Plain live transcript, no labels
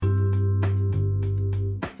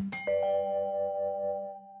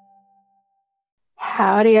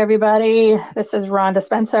Howdy, everybody. This is Rhonda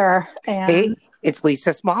Spencer. And Hey, it's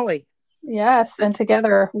Lisa Smalley. yes, and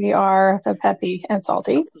together we are the Peppy and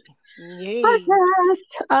Salty Salty. Yay. podcast.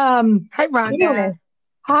 Hi, Anyway, Rhonda.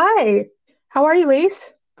 hi. How are you,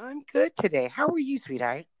 Lise? I'm good today. How are you,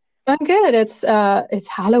 sweetheart? I'm good. It's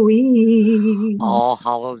Halloween. All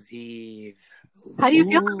Hallows Eve. How do you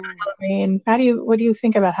feel Ooh. about Halloween? What do you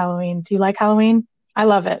think about Halloween? Do you like Halloween? I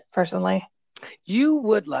love it personally. You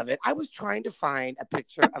would love it. I was trying to find a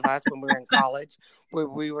picture of us when we were in college where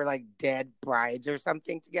we were like dead brides or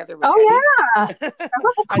something together with Oh Eddie. yeah, that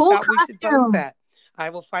was a I cool thought we should post costume. that.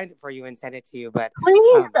 I will find it for you and send it to you. But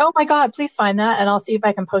Please. um, Oh my God, please find that and I'll see if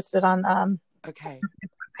I can post it on okay.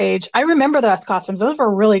 page. I remember those costumes. Those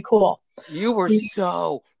were really cool. You were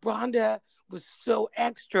Rhonda was so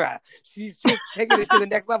extra. She's just taking it to the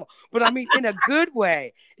next level. But I mean, in a good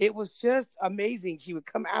way. It was just amazing. She would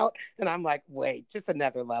come out and I'm like, wait, just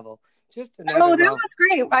another level. Just Oh, another that was level.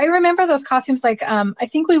 great. I remember those costumes. Like, I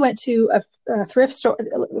think we went to a thrift store.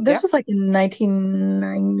 This Yep. was like in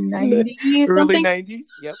 1990 Early something. 90s.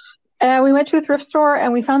 Yep. We went to a thrift store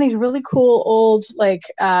and we found these really cool old like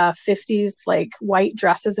 50s like white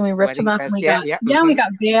dresses and we ripped them Wedding up and dress. Yeah. Yeah. we Mm-hmm. got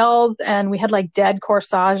veils and we had like dead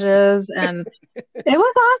corsages and it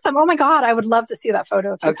was awesome. Oh my God, I would love to see that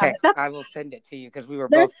photo if you have Okay. it. I will send it to you because we were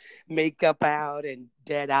There's both makeup out and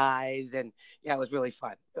dead eyes. And yeah, it was really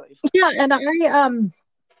fun. Really fun. yeah, and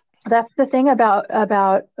that's the thing about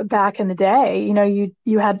back in the day. You know,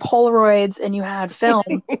 you had Polaroids and you had film,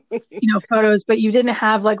 photos, but you didn't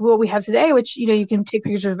have like what we have today, which you can take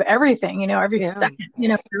pictures of everything. Every Yeah. second,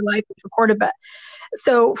 your life is recorded. But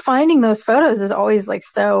so finding those photos is always like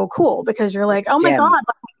so cool because you're Like like, a oh my God,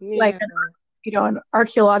 gem. like Yeah. an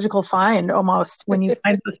archaeological find almost when you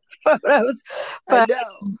find those photos. I But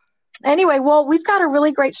know. anyway, well, we've got a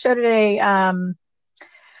really great show today.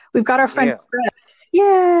 We've got our friend Yeah. Chris. We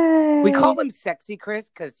Yay! call him Sexy Chris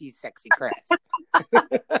because he's Sexy Chris. At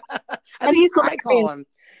And least he's I call hilarious. him.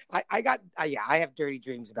 I got, yeah, I have dirty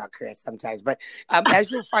dreams about Chris sometimes, but as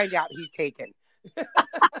you'll find out, he's taken.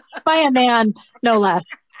 By a man, no less.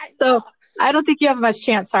 I So I don't think you have much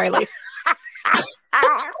chance. Sorry, Lisa.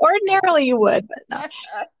 Ordinarily you would, but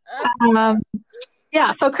no.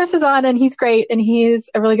 Yeah, so Chris is on and he's great and he's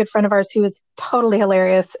a really good friend of ours who is totally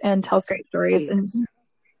hilarious and tells great stories He and is.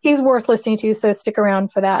 he's worth listening to, so stick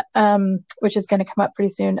around for that, which is going to come up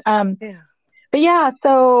pretty soon. Yeah. But yeah,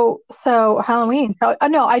 so Halloween. So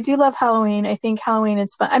no, I do love Halloween. I think Halloween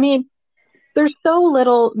is fun. I mean, there's so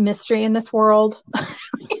little mystery in this world.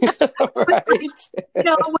 Right. With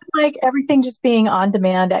like everything just being on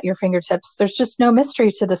demand at your fingertips, there's just no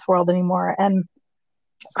mystery to this world anymore. And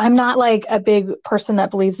I'm not like a big person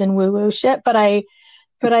that believes in woo woo shit, but I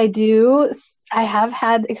have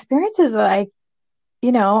had experiences that I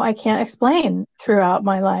can't explain throughout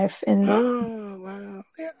my life. Oh, wow.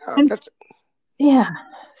 Yeah, And that's yeah,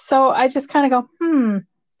 so I just kind of go,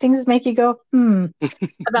 things make you go,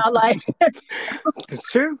 about life. it's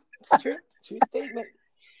true. It's true. True statement.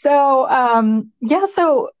 So,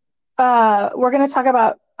 we're going to talk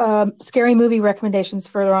about scary movie recommendations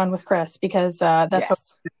further on with Chris because that's what,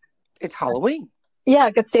 Yes. It's Halloween. yeah,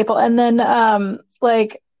 a good staple. And then,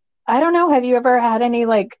 like, I don't know, have you ever had any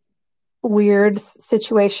like weird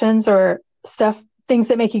situations or stuff, things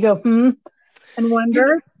that make you go, and You know,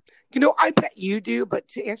 wonder? I bet you do, but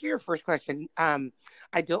to answer your first question,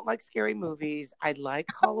 I don't like scary movies. I like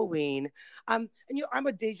Halloween. And I'm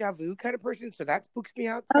a deja vu kind of person, so that spooks me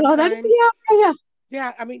out Oh, that's, sometimes. yeah.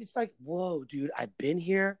 Yeah, I mean, it's like, whoa, dude, I've been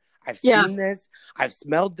here. I've Yeah. seen this. I've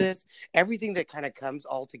smelled this. Everything that kind of comes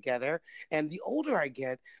all together. And the older I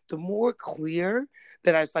get, the more clear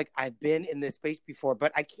that I was like, I've been in this space before,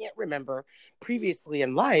 but I can't remember previously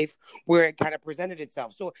in life where it kind of presented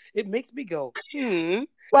itself. So it makes me go,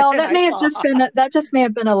 Well, and that I may have pause. just may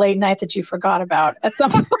have been a late night that you forgot about at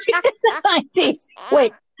some point in the 90s.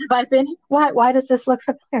 Wait, have I been? Why does this look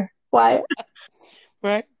familiar? Why?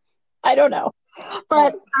 Right? I don't know.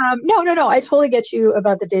 But no. I totally get you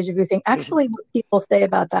about the deja vu thing. Mhm. Actually, what people say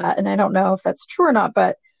about that, and I don't know if that's true or not,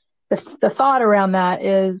 but the thought around that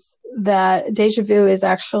is that deja vu is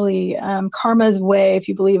actually karma's way, if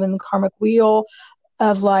you believe in the karmic wheel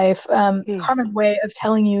of life, karma's way of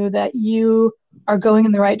telling you that you are going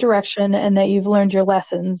in the right direction and that you've learned your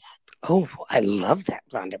lessons Oh, I love that,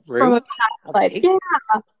 Rhonda from Brew. a past I'll life. take Yeah.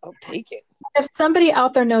 it. I'll take it. If somebody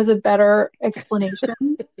out there knows a better explanation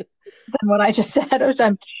than what I just said, which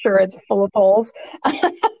I'm sure it's full of holes.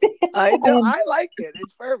 I know. um, I like it.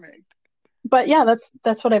 It's perfect. but yeah, that's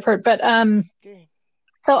what I've heard. But Okay.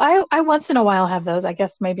 So I once in a while have those. I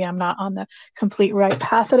guess maybe I'm not on the complete right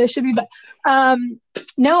path that I should be, but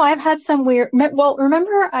no, I've had some weird. Well,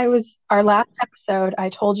 remember our last episode. I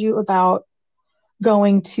told you about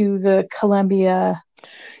going to the Columbia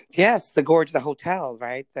Yes, the Gorge, the hotel,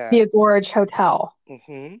 right? Gorge Hotel.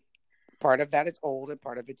 Mm-hmm. Part of that is old and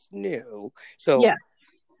part of it's new. So Yeah,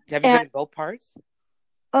 have you and been in both parts?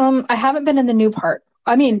 I haven't been in the new part.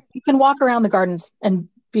 I mean, you can walk around the gardens and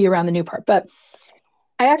be around the new part, but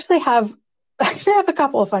I actually have a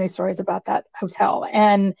couple of funny stories about that hotel.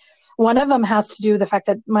 And one of them has to do with the fact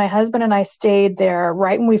that my husband and I stayed there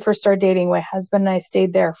right when we first started dating. My husband and I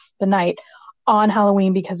stayed there the night on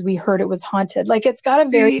Halloween because we heard it was haunted. Like it's got a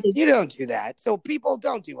very See, you don't do that. So people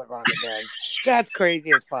don't do what Rhonda does. That's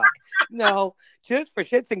crazy as fuck. No, just for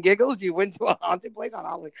shits and giggles, you went to a haunted place on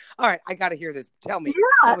Halloween. All right, I got to hear this. Tell me.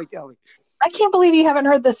 Yeah, Tell me. I can't believe you haven't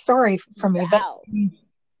heard this story from me. But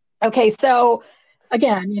okay, so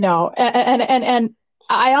again, and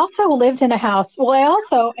I also lived in a house. Well,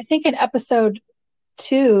 I think in episode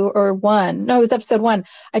 2 or 1, no, it was episode 1.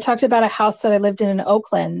 I talked about a house that I lived in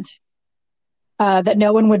Oakland that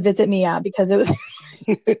no one would visit me at because it was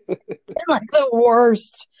like the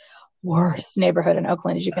worst neighborhood in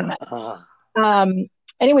Oakland, as you can imagine.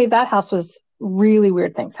 Anyway, that house was really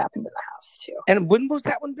weird things happened in the house too. And when was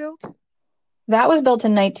that one built? That was built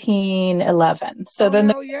in 1911. So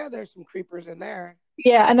then, yeah, there's some creepers in there.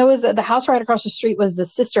 Yeah, and there was the house right across the street was the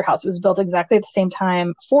sister house. It was built exactly at the same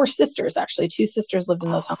time. 4 sisters, actually. 2 sisters lived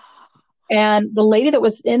in those homes. And the lady that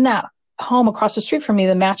was in that home across the street from me,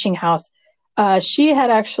 the matching house, she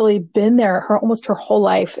had actually been there almost her whole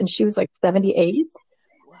life, and she was like 78.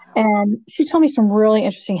 Wow. And she told me some really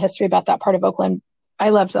interesting history about that part of Oakland. I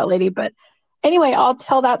loved that lady. But anyway, I'll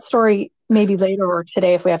tell that story maybe later or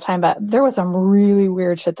today if we have time. But there was some really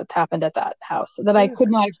weird shit that happened at that house that I could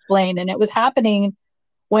not explain. And it was happening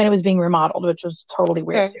when it was being remodeled, which was totally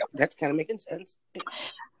weird. Okay. That's kind of making sense.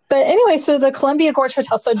 But anyway, so the Columbia Gorge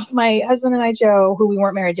Hotel. So my husband and I, Joe, who we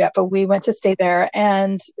weren't married yet, but we went to stay there,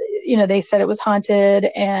 and they said it was haunted,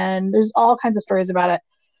 and there's all kinds of stories about it.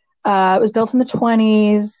 It was built in the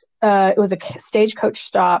 1920s. It was a stagecoach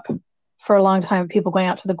stop for a long time. People going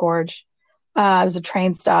out to the gorge. It was a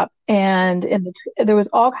train stop, and there was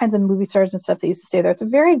all kinds of movie stars and stuff that used to stay there. It's a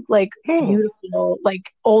very beautiful,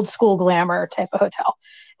 old school glamour type of hotel,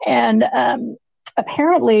 and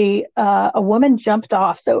apparently a woman jumped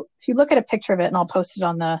off. So if you look at a picture of it, and I'll post it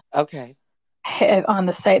on the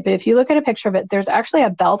site, but if you look at a picture of it, there's actually a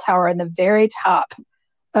bell tower in the very top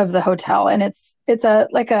of the hotel, and it's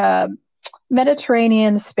a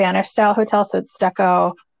Mediterranean Spanish style hotel, so it's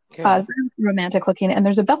stucco. Very romantic looking, and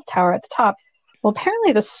there's a bell tower at the top. Well,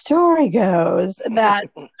 apparently the story goes that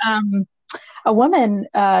a woman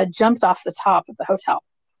jumped off the top of the hotel.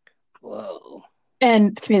 Whoa.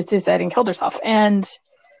 And committed suicide and killed herself. And,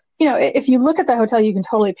 if you look at the hotel, you can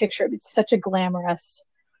totally picture it. It's such a glamorous,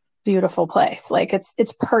 beautiful place. Like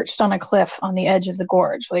it's perched on a cliff on the edge of the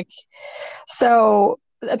gorge. So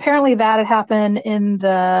apparently that had happened in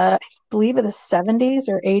I believe in the 70s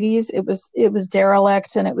or 80s. It was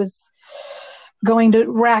derelict, and it was going to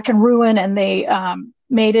rack and ruin, and they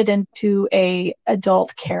made it into a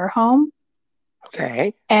adult care home.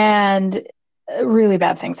 Okay. And really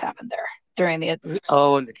bad things happened there during the in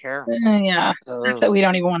the care home. that we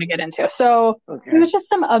don't even want to get into. So there was just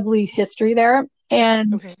some ugly history there.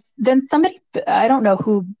 And then somebody, I don't know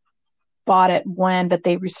who bought it when, but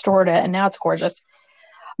they restored it, and now it's gorgeous.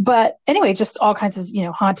 But anyway, just all kinds of,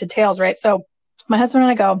 haunted tales, right? So my husband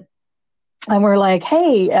and I go, and we're like,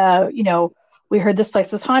 hey, we heard this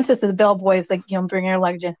place was haunted. So the bellboy's like, bring your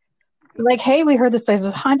luggage in. We're like, hey, we heard this place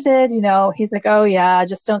was haunted. He's like, oh yeah,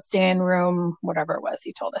 just don't stay in room, whatever it was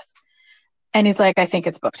he told us. And he's like, I think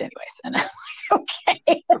it's booked anyways. And I was like,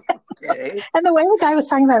 okay. And the way the guy was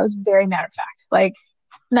talking about it was very matter of fact, like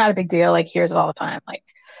not a big deal. Like hears it all the time. Like,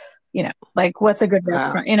 what's a good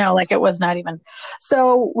restaurant? It was not even.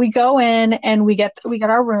 So we go in and we get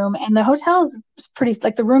our room, and the hotel is pretty,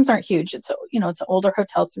 the rooms aren't huge. It's, it's an older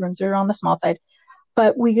hotel. So the rooms are on the small side,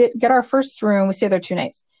 but we get our first room. We stay there 2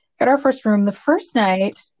 nights, get our first room. The first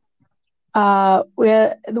night,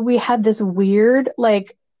 we had this weird,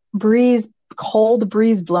 cold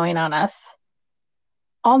breeze blowing on us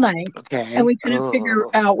all night. Okay. And we couldn't figure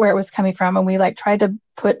out where it was coming from. And we tried to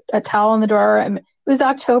put a towel on the door, and it was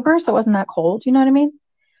October, so it wasn't that cold. You know what I mean?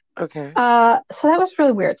 Okay. So that was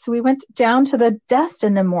really weird. So we went down to the desk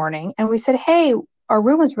in the morning, and we said, hey, our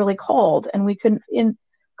room was really cold, and we couldn't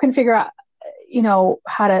figure out,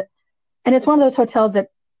 how to, and it's one of those hotels that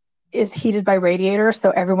is heated by radiator.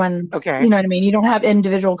 So everyone, you know what I mean? You don't have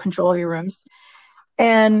individual control of your rooms.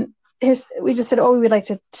 And we just said, oh, we would like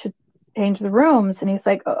to change the rooms. And he's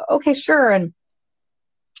like, okay, sure. And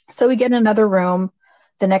so we get in another room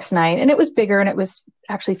the next night, and it was bigger and it was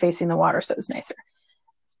actually facing the water. So it was nicer.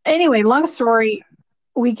 Anyway, long story,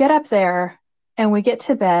 we get up there and we get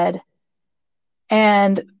to bed,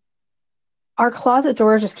 and our closet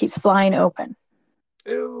door just keeps flying open.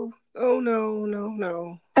 Ew. Oh, no, no,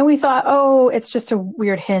 no. And we thought, oh, it's just a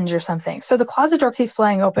weird hinge or something. So the closet door keeps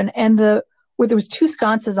flying open, and there was 2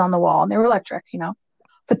 sconces on the wall, and they were electric,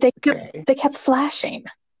 but they kept flashing.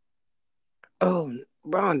 Oh,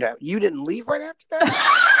 Rhonda, you didn't leave right after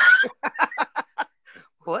that?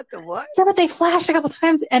 What the what? Yeah, but they flashed a couple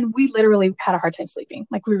times, and we literally had a hard time sleeping.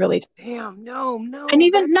 Like, we really did. Damn, no. And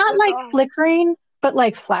even not like flickering, but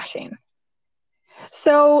like flashing.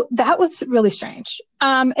 So that was really strange.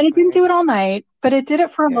 And it didn't do it all night, but it did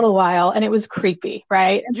it for a little while, and it was creepy,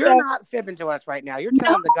 right? And you're not fibbing to us right now. You're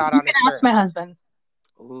telling the God on his earth. My husband.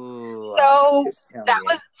 Ooh,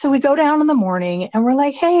 so we go down in the morning, and we're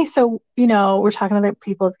like, hey, so, we're talking to the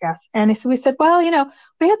people as guests. And so we said, well,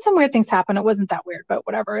 we had some weird things happen. It wasn't that weird, but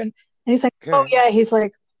whatever. And he's like, oh yeah. He's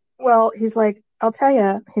like, well, I'll tell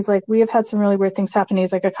you. He's like, we have had some really weird things happen.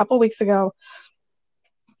 He's like, a couple weeks ago,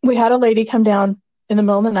 we had a lady come down in the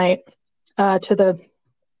middle of the night to the,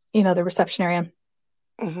 the reception area.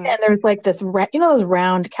 Mm-hmm. And there's like this, those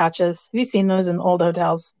round couches. Have you seen those in old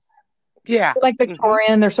hotels? Yeah. They're like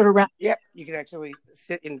Victorian. Mm-hmm. They're sort of round. Yep. You can actually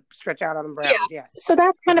sit and stretch out on them round. Yeah. Yes. So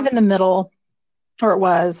that's kind of in the middle, or it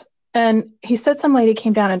was. And he said some lady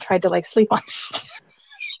came down and tried to like sleep on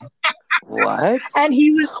that. What? And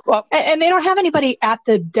he was, and they don't have anybody at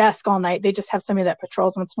the desk all night. They just have somebody that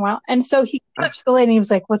patrols once in a while. And so he came up to the lady and he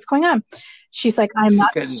was like, what's going on? She's like, I'm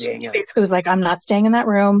not. He basically was like, I'm not staying in that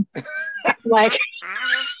room. Like,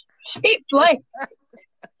 he's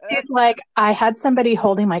like, I had somebody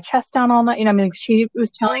holding my chest down all night. She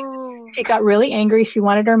was telling, she got really angry. She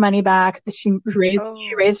wanted her money back. She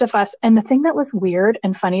raised a fuss. And the thing that was weird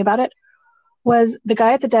and funny about it was the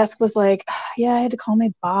guy at the desk was like, yeah, I had to call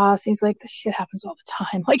my boss. He's like, this shit happens all the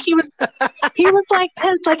time. Like he was like,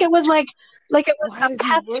 like it was like it was a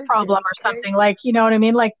pest problem or something. Like, you know what I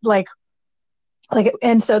mean? Like,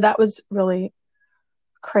 and so that was really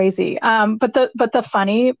crazy. But the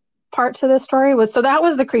funny part to this story was, so that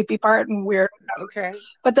was the creepy part and weird. Okay.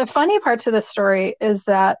 But the funny part to this story is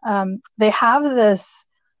that they have this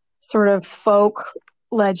sort of folk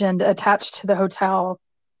legend attached to the hotel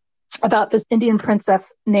about this Indian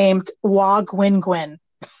princess named Wa Gwyn.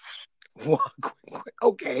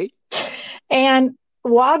 Okay. And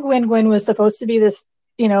Wa Gwyn was supposed to be this,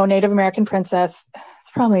 Native American princess.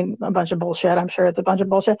 It's probably a bunch of bullshit. I'm sure it's a bunch of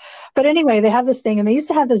bullshit. But anyway, they have this thing, and they used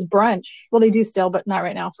to have this brunch. Well, they do still, but not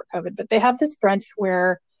right now for COVID. But they have this brunch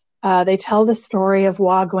where they tell the story of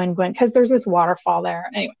Wa Gwyn because there's this waterfall there.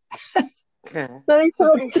 Anyway. Okay. So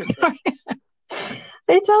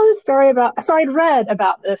they tell the story about, so I'd read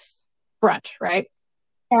about this brunch, right?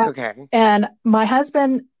 And my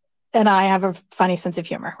husband and I have a funny sense of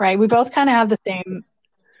humor, right? We both kind of have the same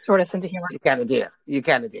sort of sense of humor. You kind of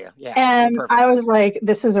do. Yeah. And I was like,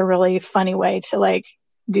 this is a really funny way to like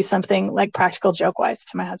do something like practical joke wise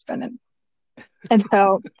to my husband. And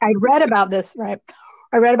so I read about this, right?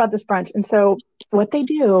 I read about this brunch. And so what they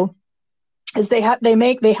do is they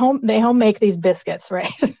home make these biscuits,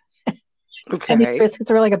 right? Okay. And these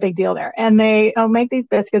biscuits are like a big deal there. And they make these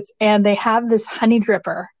biscuits, and they have this honey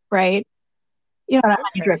dripper, right? You know what a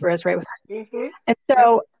honey dripper is, right? With honey. Mm-hmm. And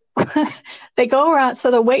so they go around.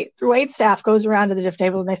 So the wait staff goes around to the different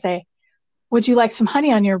tables, and they say, would you like some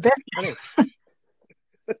honey on your biscuit?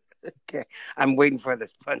 Okay. I'm waiting for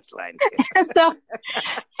this punchline.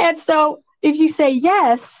 and so if you say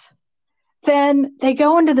yes, then they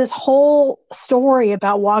go into this whole story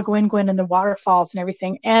about Wa Gwyn and the waterfalls and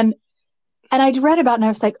everything. And I read about it, and I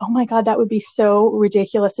was like, oh my God, that would be so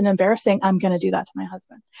ridiculous and embarrassing. I'm going to do that to my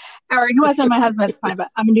husband. Or it wasn't my husband, it's fine, but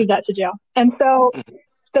I'm going to do that to Joe. And so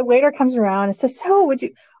the waiter comes around and says, so would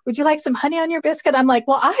you like some honey on your biscuit? I'm like,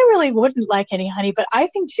 well, I really wouldn't like any honey, but I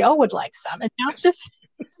think Joe would like some. And Joe's just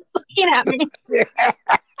looking at me.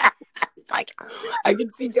 Like, I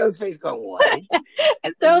can see Joe's face going, what?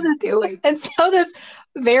 And so this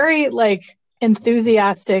very like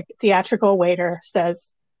enthusiastic theatrical waiter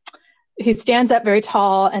says, he stands up very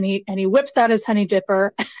tall, and he whips out his honey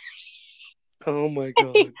dipper. Oh my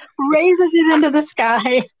God. He raises it into the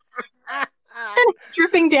sky. And it's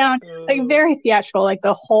dripping down, like very theatrical, like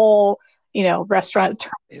the whole, restaurant.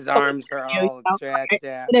 His arms are all stretched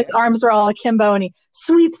out. And his arms are all akimbo, and he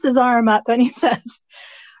sweeps his arm up and he says,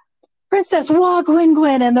 Princess Wa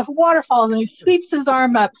Gwyn and the waterfalls, and he sweeps his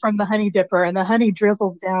arm up from the honey dipper, and the honey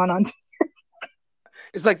drizzles down onto.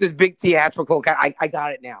 It's like this big theatrical guy. I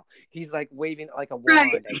got it now. He's like waving like a wand,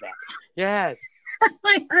 Right. I bet. Yes.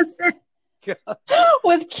 My husband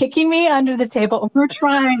was kicking me under the table. We were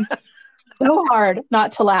trying so hard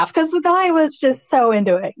not to laugh because the guy was just so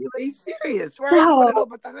into it. He was He's serious, right? I want to know so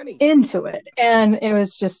about the honey. into it. And it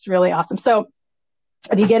was just really awesome. So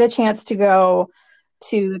if you get a chance to go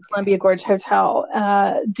to the Columbia Gorge Hotel,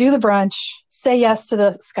 do the brunch, say yes to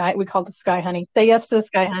the sky. We call it the Sky Honey. Say yes to the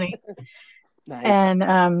Sky Honey. Nice.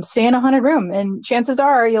 And stay in a haunted room. And chances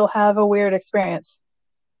are you'll have a weird experience.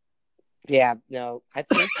 Yeah, no, I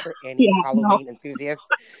think for any Halloween enthusiast,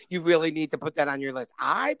 you really need to put that on your list.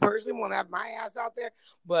 I personally won't have my ass out there,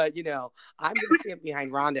 but I'm going to stand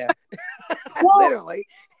behind Rhonda. Well, literally.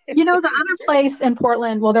 The other place in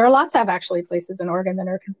Portland, well, there are lots of actually places in Oregon that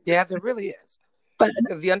are. Yeah, there really is. But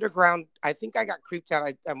the underground, I think I got creeped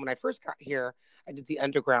out. When I first got here, I did the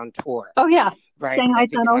underground tour. Oh, yeah. Right. Shanghai I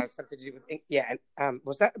think tunnel. it has something to do with, yeah. And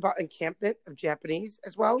was that about encampment of Japanese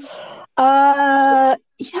as well? Yeah.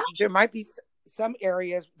 There might be some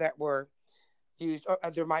areas that were used.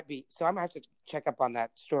 There might be. So I'm going to have to check up on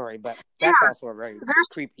that story. But that's also a very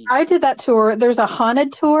creepy. I did that tour. There's a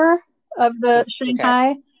haunted tour of the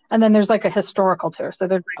Shanghai, and then there's like a historical tour. So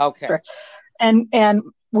there's and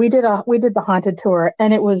we did the haunted tour,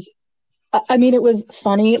 and it was, it was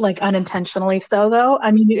funny, like unintentionally so though.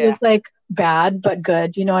 It was like bad but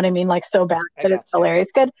good. You know what I mean? Like so bad that it's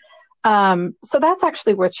hilarious good. So that's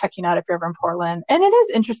actually worth checking out if you're ever in Portland. And it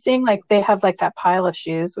is interesting. Like they have like that pile of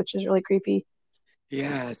shoes, which is really creepy.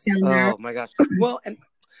 Yes. Oh my gosh. Well, and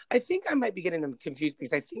I think I might be getting them confused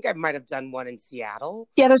because I think I might have done one in Seattle.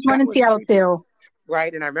 Yeah, there's one in Seattle too.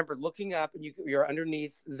 Right. And I remember looking up and you're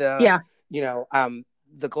underneath the,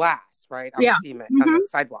 the glass, right? On the cement, on the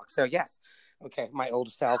sidewalk. So yes. Okay. My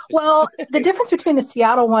old self. Well, the difference between the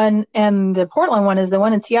Seattle one and the Portland one is the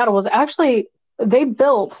one in Seattle was actually, they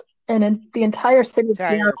built in the entire city.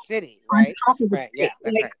 Right? Right. Yeah.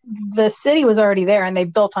 That's right. The city was already there and they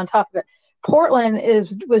built on top of it. Portland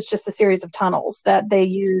was just a series of tunnels that they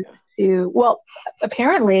used to,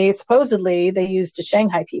 apparently, supposedly, they used to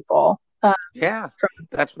Shanghai people.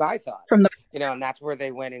 That's what I thought. And that's where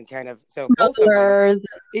they went and kind of, so both of them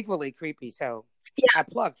equally creepy. So I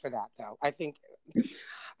plug for that, though. I think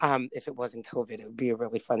if it wasn't COVID, it would be a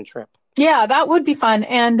really fun trip. Yeah, that would be fun.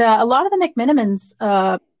 And a lot of the McMenamins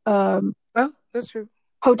that's true.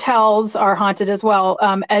 hotels are haunted as well.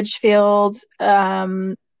 Edgefield,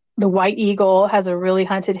 the White Eagle has a really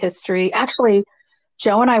haunted history. Actually,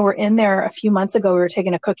 Joe and I were in there a few months ago. We were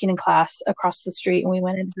taking a cooking class across the street, and we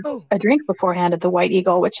went in a drink beforehand at the White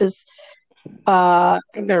Eagle, which is I've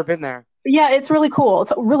never been there. Yeah, it's really cool.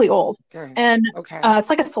 It's really old. Okay. And it's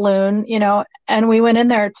like a saloon, and we went in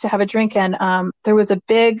there to have a drink, and there was a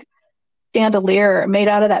big chandelier made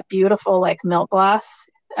out of that beautiful like milk glass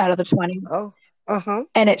out of the 20s. Oh. Uh-huh.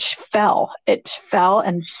 And it fell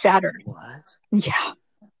and shattered. What? Yeah.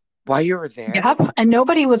 While you were there? Yep. And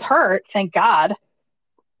nobody was hurt, thank God.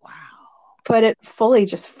 Wow. But it fully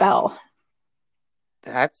just fell.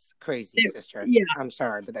 That's crazy, sister. Yeah. I'm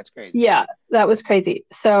sorry, but that's crazy. Yeah, that was crazy.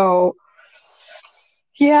 So,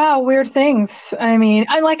 yeah, weird things.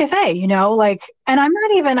 Like I say, and I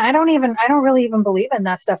don't really even believe in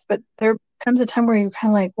that stuff, but there comes a time where you're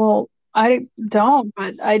kind of like, well, I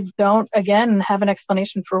don't again have an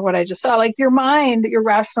explanation for what I just saw. Like your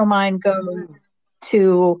rational mind goes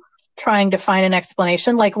to trying to find an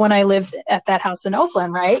explanation. Like when I lived at that house in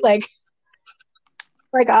Oakland, right? Like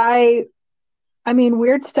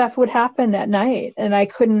weird stuff would happen at night and I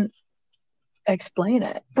couldn't explain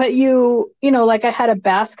it. But I had a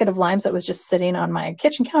basket of limes that was just sitting on my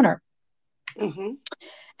kitchen counter. Mm-hmm.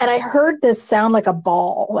 And I heard this sound like a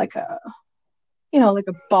ball, like a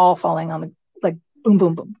ball falling on like boom,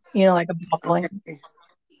 boom, boom, like a ball falling.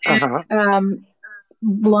 Uh-huh. And,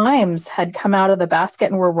 limes had come out of the basket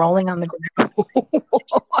and were rolling on the ground.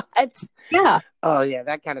 What? Yeah. Oh yeah,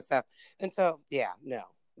 that kind of stuff. And so, no.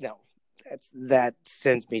 That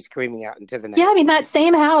sends me screaming out into the night. Yeah, that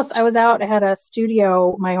same house, I was out, I had a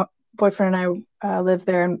studio, my boyfriend and I lived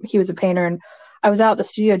there and he was a painter and I was out at the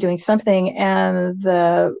studio doing something and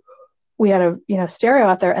we had a stereo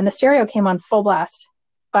out there and the stereo came on full blast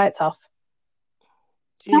by itself.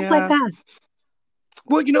 Stuff like that.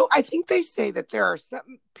 Well, I think they say that there are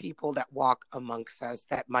some people that walk amongst us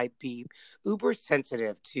that might be uber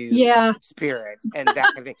sensitive to spirits and that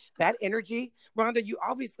kind of thing. That energy, Rhonda, you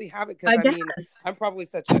obviously have it because I'm probably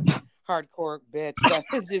such a hardcore bitch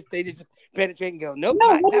that they just penetrate and go, nope.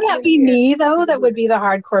 No, wouldn't that be me though? That would be the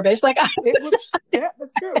hardcore bitch. Like,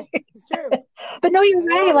 that's true. It's true. But no, you're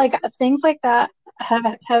right. Like things like that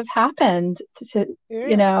have happened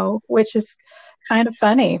to which is kind of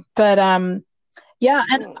funny. But yeah,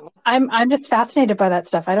 and I'm just fascinated by that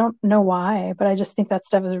stuff. I don't know why, but I just think that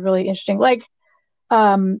stuff is really interesting. Like,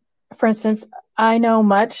 for instance, I know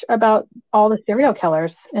much about all the serial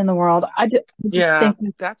killers in the world. I just Yeah, think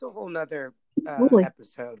it's that's a whole nother totally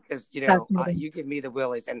episode because fascinating. you give me the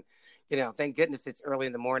willies, and thank goodness it's early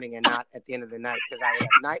in the morning and not at the end of the night because I would have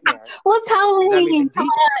nightmares. Well, it's Because I mean, Halloween.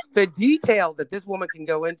 the detail that this woman can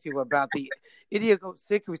go into about the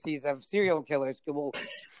idiosyncrasies of serial killers will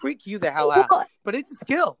freak you the hell out. Well, But it's a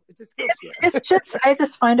skill. It's a skill. it's just I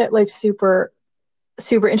just find it like super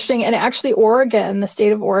super interesting. And actually, Oregon, the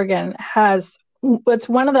state of Oregon, has what's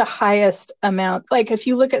one of the highest amount. Like if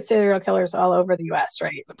you look at serial killers all over the U.S.,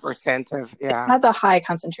 right, The percent of it has a high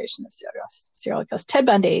concentration of serial killers. Ted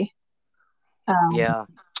Bundy yeah.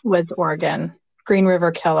 was Oregon. Green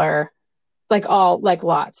River Killer, like all like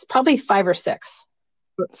lots, probably 5 or 6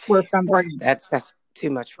 were from Oregon. That's too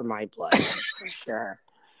much for my blood for sure.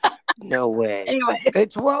 No way. Anyway,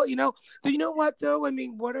 It's well, do you know what though? I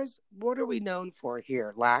mean, what are we known for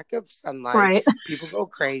here? Lack of sunlight. right? People go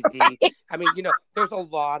crazy. Right. I mean, there's a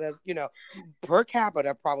lot of, per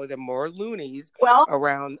capita, probably the more loonies Well,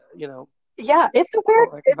 around, yeah, it's a weird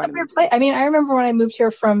place. I mean, I remember when I moved here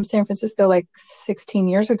from San Francisco like 16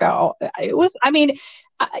 years ago. It was, I mean,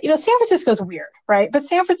 San Francisco's weird, right? But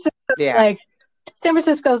San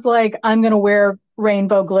Francisco's like, I'm gonna wear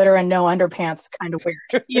rainbow glitter and no underpants, kind of weird.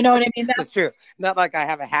 You know what I mean? That's true. Not like I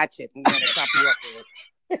have a hatchet and gonna chop you up with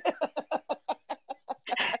it.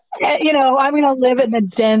 I'm gonna live in the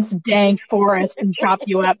dense, dank forest and chop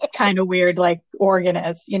you up, kind of weird, like Oregon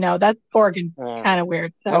is. That's Oregon, kind of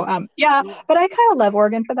weird. So, yeah, but I kind of love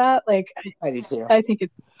Oregon for that. Like, I do too. I think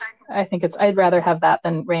it's. I'd rather have that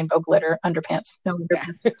than rainbow glitter underpants. No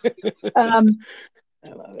underpants.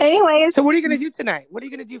 Anyways, so what are you gonna do tonight? What are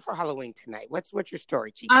you gonna do for Halloween tonight? What's your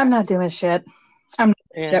story, Chica? I'm not doing shit.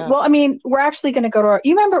 Well, I mean, we're actually going to go to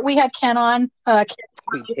you remember we had Ken on? We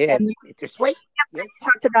did. Mr. Sweet. Yes. He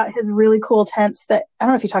talked about his really cool tents that, I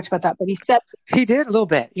don't know if he talked about that, but he did a little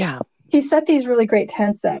bit. Yeah. He set these really great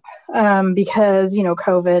tents up because,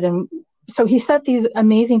 COVID. And so he set these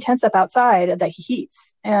amazing tents up outside that he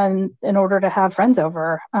heats and in order to have friends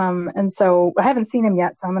over. And so I haven't seen him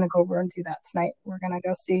yet. So I'm going to go over and do that tonight. We're going to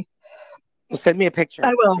go see. Well, send me a picture.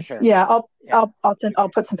 I will. For sure. Yeah, I'll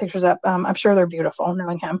put some pictures up. I'm sure they're beautiful,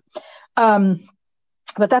 knowing him.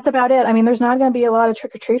 But that's about it. I mean, there's not going to be a lot of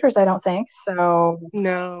trick or treaters, I don't think. So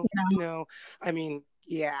no. I mean,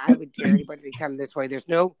 yeah, I would dare anybody to come this way. There's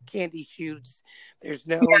no candy shoots. There's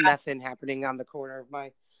no nothing happening on the corner of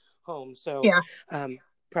my home. So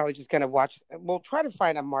probably just gonna watch. We'll try to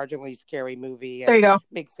find a marginally scary movie. And there you go.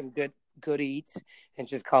 Make some good eats and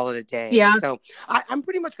just call it a day. Yeah. So I'm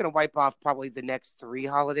pretty much going to wipe off probably the next 3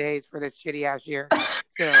 holidays for this shitty ass year.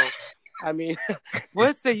 So, I mean,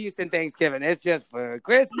 what's the use in Thanksgiving? It's just for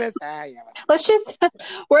Christmas. Let's just,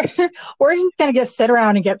 we're just going to sit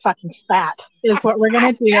around and get fucking fat is what we're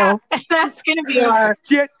going to do. That's going to be our...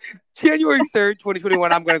 January 3rd,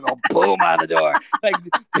 2021, I'm going to go boom out the door. Like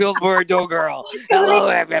Pillsbury Dough Girl. Hello,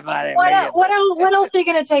 everybody. What else are you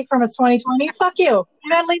going to take from us, 2020? Fuck you. You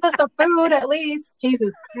got to leave us the food at least.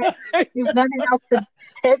 Jesus. There's nothing else to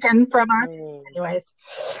taken from us. Anyways.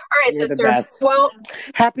 All right, You're sister. The best. Well,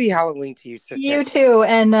 happy Halloween to you, sister. You too.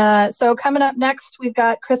 And so coming up next, we've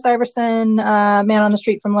got Chris Iverson, man on the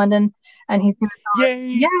street from London. And he's going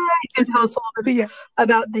to tell us a little bit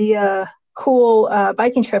about the cool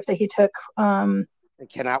biking trip that he took. I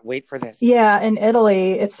cannot wait for this. Yeah, in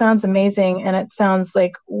Italy. It sounds amazing, and it sounds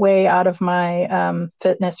like way out of my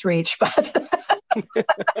fitness reach, but it's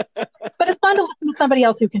fun to listen to somebody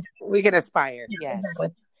else who can. We can aspire. Yes.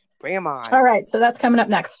 Exactly. Bring them on. All right, so that's coming up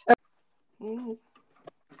next. So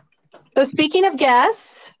speaking of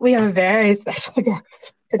guests, we have a very special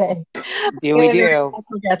guest today. We do. Special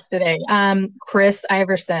guest today, Chris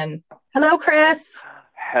Iverson. Hello, Chris.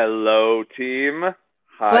 Hello, team.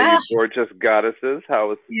 Hi, you gorgeous goddesses.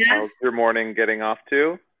 How's your morning getting off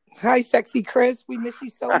to? Hi, sexy Chris. We miss you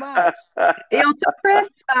so much. Chris,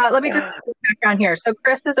 let me just put the background here. So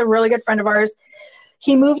Chris is a really good friend of ours.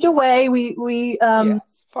 He moved away. We really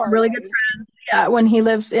good friends. Yeah, when he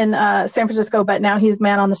lived in San Francisco, but now he's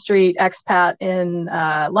man on the street expat in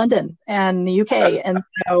London and the UK. And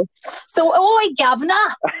so oi, governor.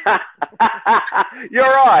 You're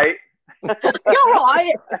right. You're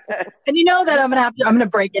right. And you know that I'm gonna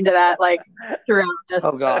break into that like throughout this.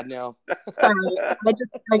 Oh God, no. I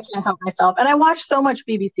can't help myself. And I watch so much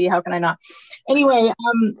BBC. How can I not? Anyway,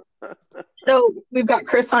 so we've got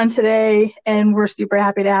Chris on today, and we're super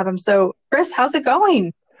happy to have him. So, Chris, how's it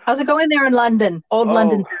going? How's it going there in London,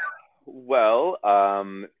 London? Well,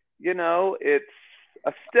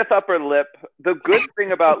 a stiff upper lip. The good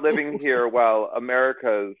thing about living here while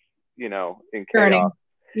America's, in chaos,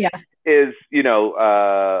 is,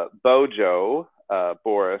 Bojo,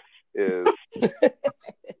 Boris, is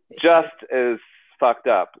just as fucked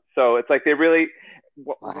up. So it's like they really,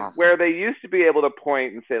 where they used to be able to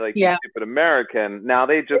point and say, like, you stupid American, now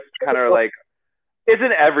they just kind of are like,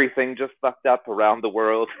 isn't everything just fucked up around the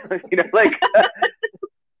world? Like,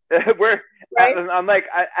 I'm like,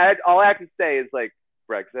 all I have to say is, like,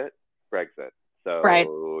 Brexit.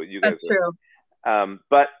 So you guys are true.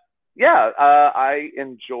 But yeah, I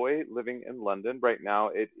enjoy living in London right now.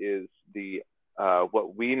 It is the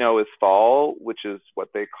what we know as fall, which is what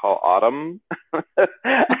they call autumn.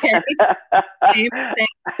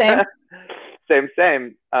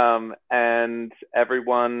 Same. And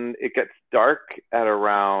everyone, it gets dark at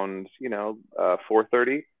around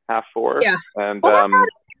 4:30, 3:30. Yeah. And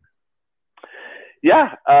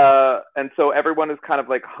and so everyone is kind of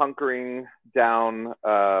like hunkering down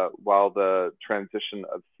while the transition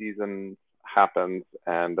of seasons happens,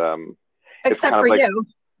 and except for like, you.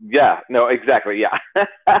 Yeah, no, exactly. Yeah.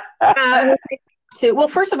 Well,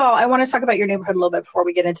 first of all, I want to talk about your neighborhood a little bit before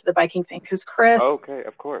we get into the biking thing, because Chris, okay,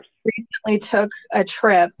 of course, recently took a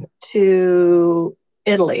trip to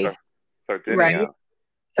Italy,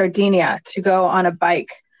 Sardinia, to go on a bike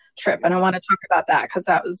trip, and I want to talk about that because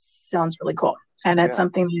sounds really cool, and it's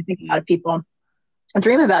something that I think a lot of people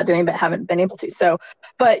dream about doing but haven't been able to. So,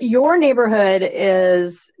 but your neighborhood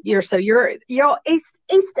is you're East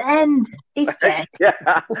End.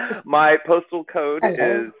 Yeah, my postal code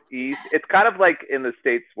is East. It's kind of like in the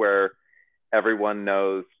States where everyone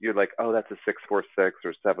knows you're like, oh, that's a 646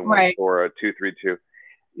 or 714 or a 232.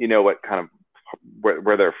 You know what kind of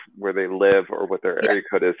where they live or what their area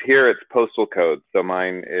code is. Here it's postal code. So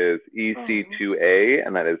mine is EC2A,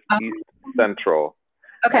 and that is East Central.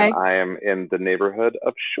 Okay. And I am in the neighborhood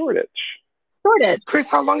of Shoreditch. Chris,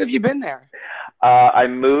 how long have you been there? I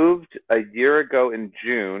moved a year ago in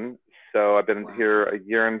June, so I've been here a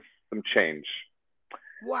year and some change.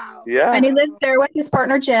 Wow. Yeah. And he lived there with his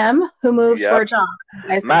partner Jim, who moved for a job.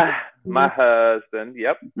 My husband.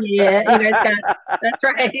 Yep. Yeah, you guys got that's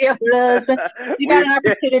right. Your husband. You got an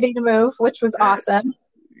opportunity to move, which was awesome.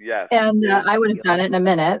 Yes. And I would have done it in a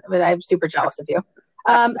minute, but I'm super jealous of you.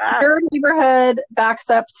 Your neighborhood backs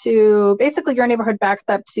up to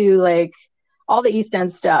like all the East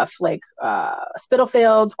End stuff, like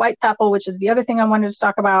Spitalfields, Whitechapel, which is the other thing I wanted to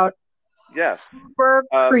talk about. Yes. Super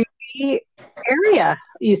creepy area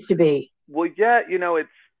used to be. Well, yeah, it's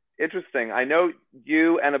interesting. I know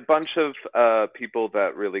you and a bunch of people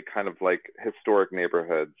that really kind of like historic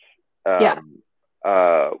neighborhoods. Jack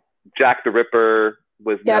the Ripper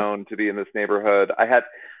was known to be in this neighborhood.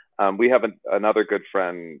 We have another good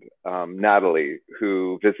friend, Natalie,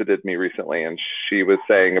 who visited me recently, and she was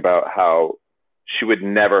saying about how she would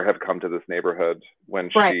never have come to this neighborhood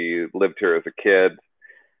when she lived here as a kid.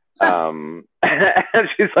 And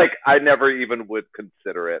she's like, I never even would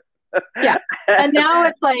consider it. Yeah. And now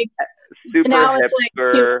it's like super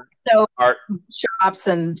hipster, so art shops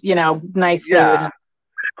and, nice food.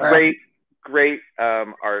 Great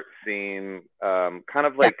art scene, kind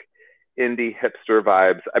of like indie hipster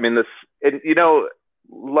vibes. I mean,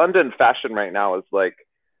 London fashion right now is like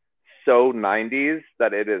so 90s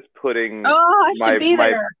that it is putting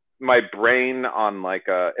my brain on like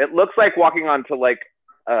it looks like walking onto like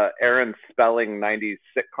Aaron Spelling 90s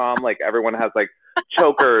sitcom. Like everyone has like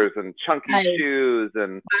chokers and chunky shoes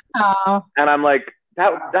and I'm like,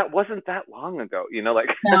 that wasn't that long ago, like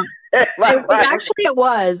no. Actually it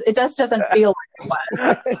was. It just doesn't feel like it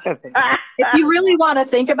was. If you really want to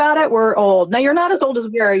think about it, we're old. Now you're not as old as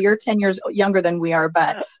we are. You're 10 years younger than we are,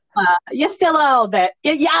 but you're still a little bit.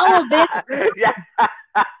 Yeah, a little bit. Yeah.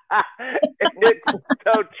 It's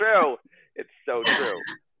so true. It's so true.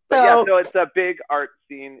 But so it's a big art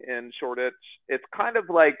scene in Shoreditch. It's kind of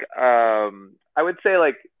like I would say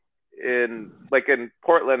like in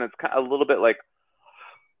Portland, it's kind of a little bit like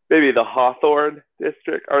maybe the Hawthorne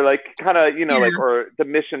district, or like kind of like, or the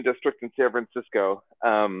Mission district in San Francisco.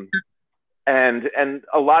 And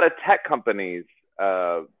a lot of tech companies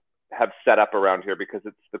have set up around here because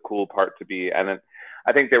it's the cool part to be. And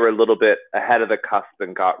I think they were a little bit ahead of the cusp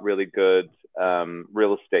and got really good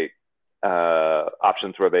real estate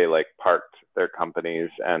options where they like parked their companies.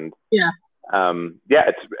 And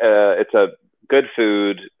it's a good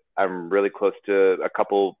food. I'm really close to a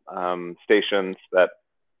couple stations that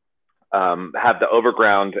have the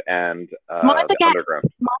overground and the underground.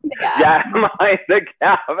 Mind the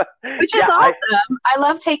Gap. Which is awesome. I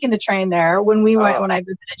love taking the train there. When I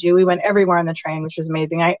visited you, we went everywhere on the train, which was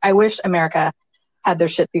amazing. I wish America had their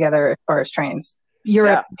shit together as far as trains.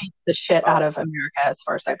 Europe beats the shit out of America as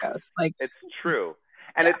far as that goes. Like, it's true.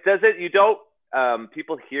 And it doesn't, you don't,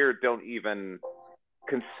 people here don't even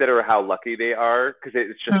consider how lucky they are, because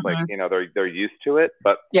it's just like, you know, they're used to it.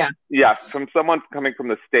 But from someone coming from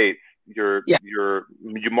the States, you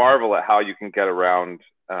marvel at how you can get around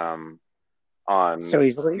on so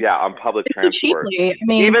easily. On public transport. Cheaply. I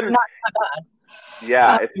mean, even not bad.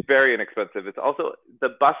 Yeah, it's very inexpensive. It's also, the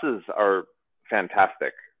buses are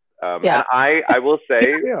fantastic. And I will say,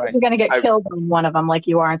 you're going to get killed on one of them, like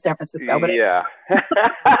you are in San Francisco. But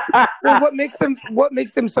well, what makes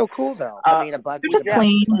them so cool, though? I mean, a bus is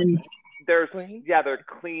clean. And they're clean. Yeah, they're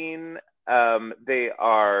clean. They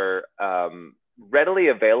are readily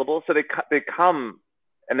available, so they come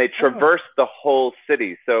and they traverse the whole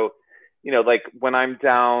city. So, you know, like when I'm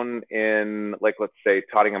down in, like, let's say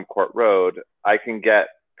Tottenham Court Road, I can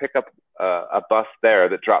pick up a bus there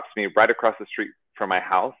that drops me right across the street from my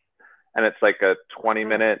house. And it's like a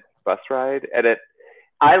 20-minute bus ride. And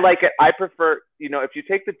I like it. I prefer, you know, if you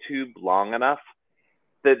take the tube long enough,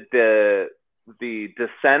 the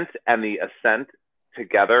descent and the ascent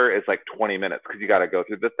together is like 20 minutes, because you got to go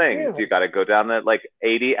through the things. Really? You got to go down the like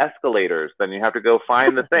 80 escalators. Then you have to go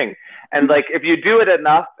find the thing. And like, if you do it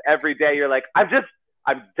enough every day, you're like, I'm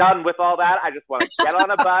done with all that. I just want to get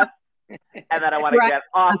on a bus, and then I want to get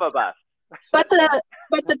off a bus. But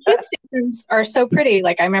the tube stations are so pretty.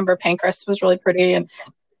 Like, I remember Pancras was really pretty, and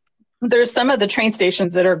there's some of the train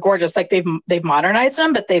stations that are gorgeous. Like, they've modernized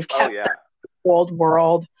them, but they've kept the old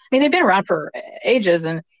world. I mean, they've been around for ages,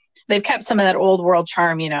 and they've kept some of that old world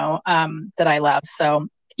charm, you know, that I love. So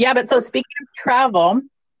but so speaking of travel,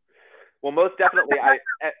 well, most definitely,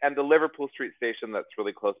 and the Liverpool Street station that's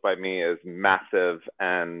really close by me is massive,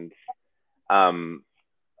 and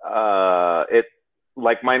it,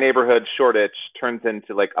 like, my neighborhood, Shoreditch, turns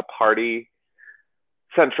into like a party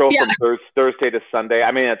central from Thursday to Sunday.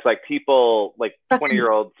 I mean, it's like people, like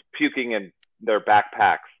 20-year-olds puking in their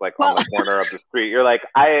backpacks, like on the corner of the street. You're like,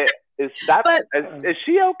 is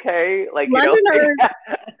she okay? Like, Londoners,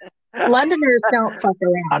 Londoners don't fuck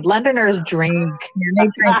around. Londoners drink. And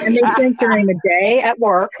they drink during the day at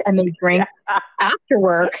work, and they drink after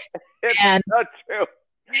work. It's so true.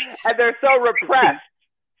 And they're so repressed.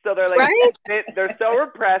 So they're like, they're so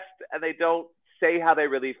repressed, and they don't say how they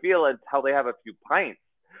really feel until they have a few pints.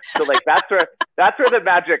 So like, that's where the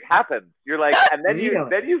magic happens. You're like, and then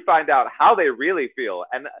you find out how they really feel.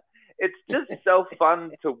 And it's just so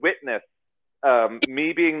fun to witness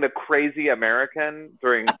me being the crazy American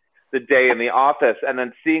during the day in the office, and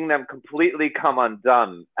then seeing them completely come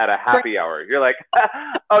undone at a happy hour. You're like,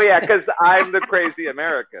 oh yeah, because I'm the crazy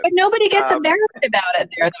American. But nobody gets embarrassed about it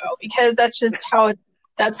there, though, because that's just how it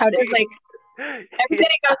is. Like,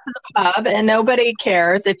 everybody goes to the pub, and nobody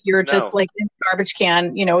cares if you're just like in a garbage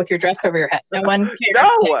can, you know, with your dress over your head. No one cares.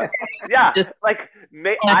 No, yeah, just like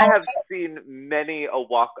I have seen many a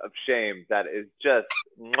walk of shame that is just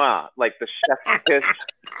like the chef's kiss,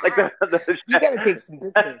 like the you gotta take some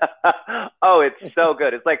pictures. Oh, it's so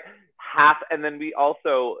good. It's like half, and then we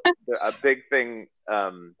also, a big thing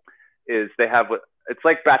is they have it's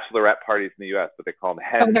like bachelorette parties in the U.S., but they call them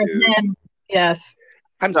hen do's. Yes.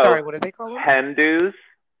 I'm sorry, what do they call them? Hen do's.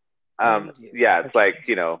 Yeah, it's like,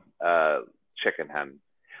 you know, chicken hen.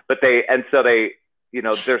 But they, you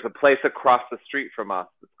know, there's a place across the street from us.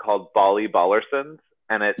 It's called Bali Ballersons,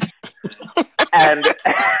 and it's and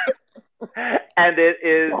it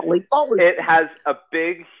is. It has a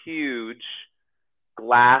big, huge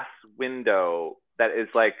glass window that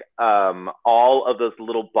is like all of those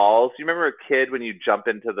little balls. You remember a kid when you jump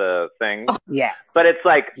into the thing? Yes. But it's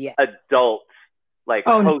like adult, like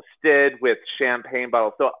hosted with champagne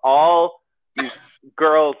bottles. So all these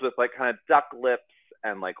girls with like kind of duck lips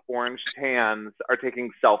and like orange tans are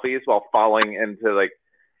taking selfies while falling into, like,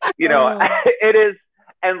 you know, it is.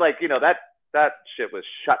 And like, you know, that shit was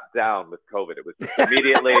shut down with COVID. It was just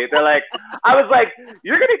immediately, they're like, I was like,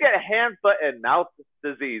 you're going to get hand, foot, and mouth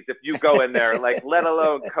disease if you go in there, like, let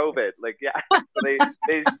alone COVID. Like, yeah, so they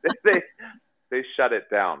shut it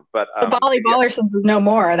down. But the Bali Ballersons is no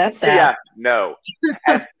more. That's sad. Yeah, no.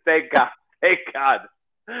 And thank God. Thank God.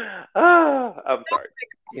 Oh, I'm sorry.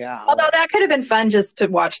 Yeah. Although that could have been fun just to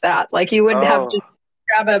watch that. Like, you would have to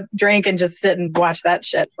grab a drink and just sit and watch that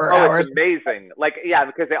shit for hours. It's amazing. Like, yeah,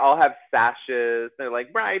 because they all have sashes. They're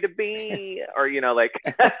like, bride to be, or, you know, like,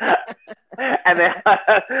 and then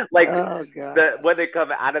like when they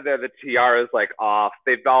come out of there, the tiara is like off.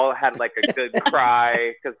 They've all had like a good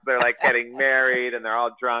cry because they're like getting married and they're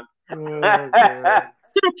all drunk.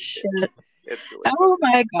 Shit. Oh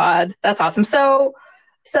my God, that's awesome. So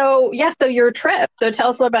So your trip. So tell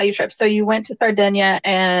us a little about your trip. So you went to Sardinia,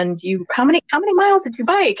 and how many miles did you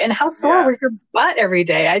bike, and how sore was your butt every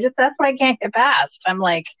day? That's what I can't get past. I'm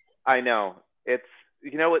like, I know. It's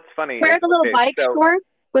what's funny. Wear the little bike shorts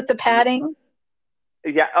with the padding.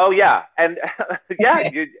 Yeah. Oh yeah. And yeah,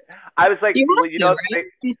 Okay. I was like, right?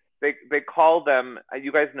 they call them.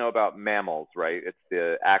 You guys know about MAMILs, right? It's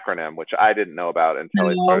the acronym, which I didn't know about until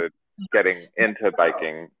I started getting into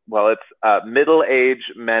biking. Well, it's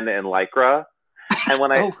middle-aged men in Lycra. And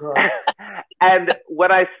when I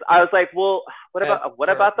was like, well, what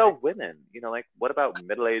about the women? Like, what about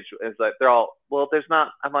middle-aged? It's like they're all, well, there's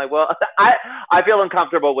not. I'm like, well, I feel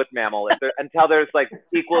uncomfortable with mammal until there's like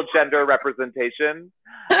equal gender representation.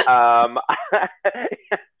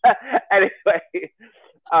 Anyway,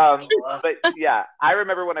 but yeah, I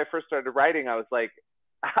remember when I first started writing, I was like,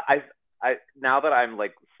 I now that I'm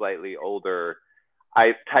like slightly older,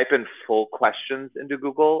 I type in full questions into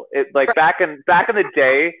Google. It like back in the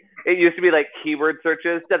day, it used to be like keyword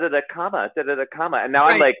searches, comma, comma, and now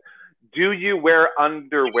I'm like, do you wear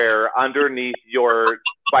underwear underneath your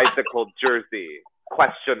bicycle jersey?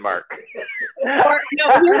 Question mark. Or,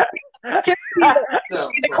 here's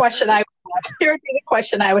the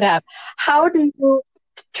question I would have. How do you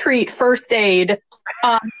treat first aid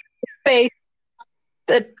on face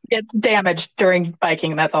that gets damaged during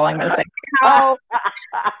biking? That's all I'm going to say. How?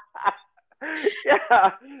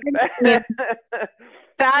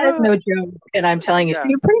 That is no joke, and I'm telling you. So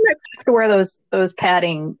you pretty much have to wear those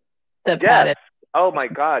padding, padded. Oh my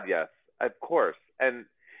God, yes, of course. And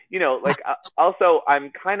like also,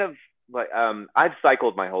 I'm kind of like I've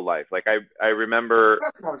cycled my whole life. Like I remember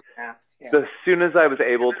as soon as I was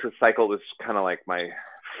able to cycle, it was kind of like my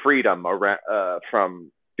freedom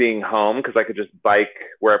from being home, because I could just bike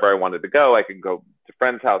wherever I wanted to go. I could go to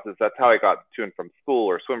friends' houses. That's how I got to and from school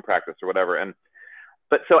or swim practice or whatever.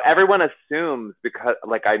 But so everyone assumes, because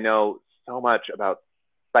like I know so much about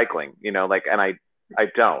cycling, like, and I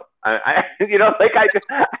don't. Like I just,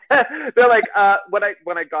 they're like,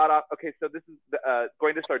 when I got off. Okay, so this is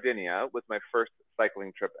going to Sardinia was my first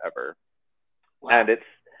cycling trip ever, and it's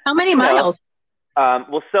how many miles?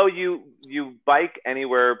 Well, so you bike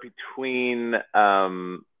anywhere between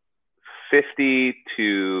 50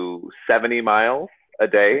 to 70 miles a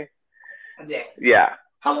day. Yeah.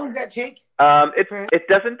 How long does that take? It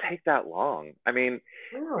doesn't take that long. I mean,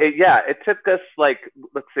 really? It took us like,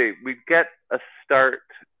 let's see, we get a start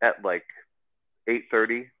at like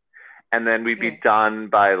 8:30, and then we'd be done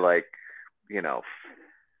by like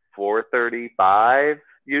 4:35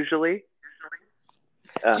 usually.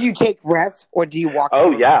 Do you take rest, or do you walk?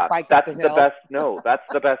 Oh yeah, that's the best. No, that's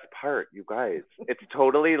the best part, you guys. It's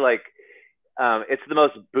totally like, it's the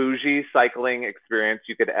most bougie cycling experience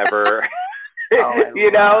you could ever.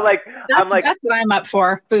 Like I'm like, that's what I'm up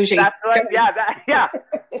for, bougie. That's like,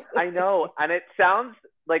 I know, and it sounds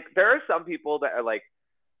like there are some people that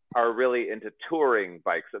are really into touring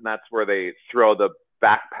bikes, and that's where they throw the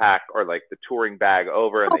backpack or like the touring bag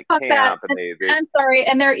over and they camp and they I'm sorry,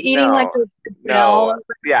 and they're eating they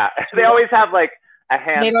always have like a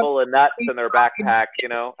handful of nuts in their backpack.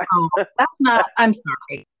 Oh, that's not. I'm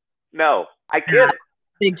sorry. No, I get it.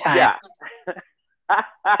 Big time. Yeah.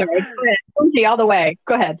 Sorry, all the way.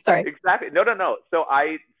 Go ahead. Sorry. Exactly. No. So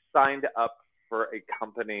I signed up for a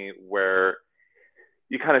company where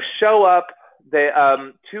you kind of show up. They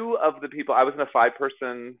two of the people, I was in a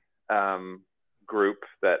 5-person group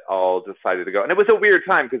that all decided to go, and it was a weird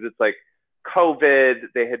time because it's like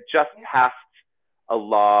COVID. They had just passed a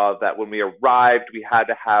law that when we arrived, we had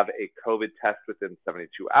to have a COVID test within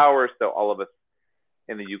 72 hours. So all of us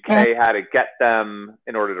in the UK had to get them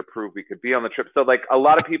in order to prove we could be on the trip. So like a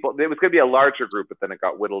lot of people, it was going to be a larger group, but then it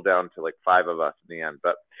got whittled down to like 5 of us in the end.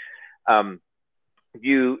 But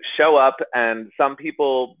you show up, and some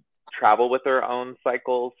people travel with their own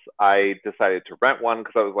cycles. I decided to rent one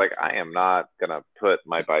because I was like, I am not going to put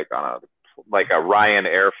my bike on a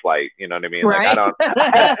Ryanair flight. You know what I mean? Right. Like,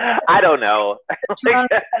 I don't know. Like,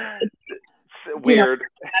 weird.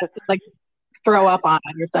 Like throw up on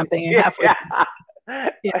it or something. Yeah,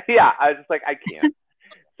 I was just like, I can't.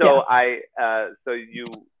 So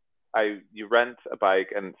you rent a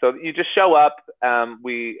bike, and so you just show up.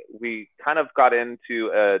 We kind of got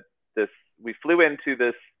into this. We flew into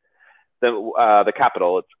the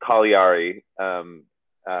capital. It's Cagliari, and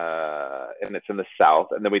it's in the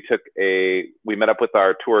south. And then we met up with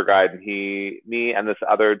our tour guide, and me and this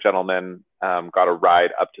other gentleman got a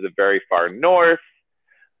ride up to the very far north.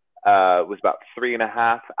 It was about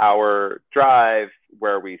 3.5-hour drive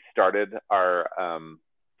where we started our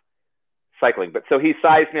cycling. But so he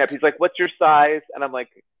sized me up. He's like, "What's your size?" And I'm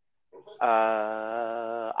like,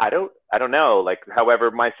 I don't know. Like,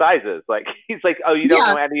 however my size is. Like, he's like, oh, you don't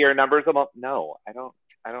know any of your numbers? I'm like, no, I don't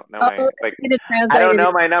know I don't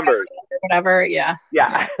know my numbers. Whatever, yeah.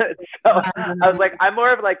 Yeah. So I was like, I'm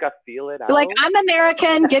more of like a feel it out. Like, I'm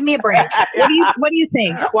American, give me a break. Yeah. What do you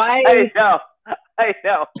think? Why? I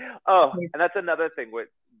know. Oh, and that's another thing with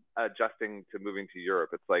adjusting to moving to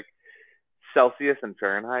Europe. It's like Celsius and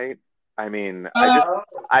Fahrenheit. I mean,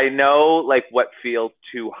 I know like what feels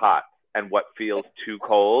too hot and what feels too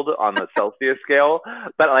cold on the Celsius scale,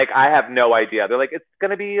 but like I have no idea. They're like, it's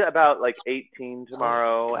gonna be about like 18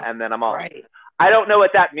 tomorrow, and then I'm all, I don't know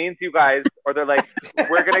what that means, you guys. Or they're like,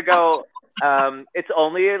 we're gonna go. It's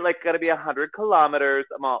only like gonna be 100 kilometers.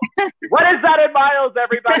 I'm all, what is that in miles,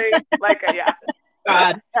 everybody? Like, yeah.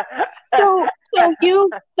 God. So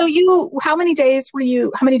you, how many days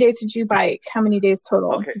did you bike? How many days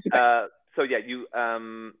total? Okay. So yeah,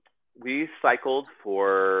 we cycled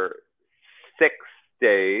for 6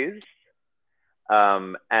 days.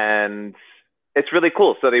 And it's really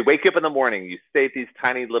cool. So they wake you up in the morning, you stay at these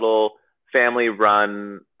tiny little family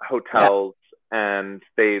run hotels, and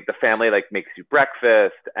the family like makes you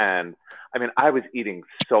breakfast. And I mean, I was eating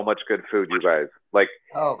so much good food, you guys. Like,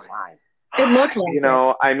 oh my. It looked like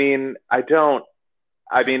I mean,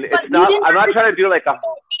 it's not, I'm not trying to do like a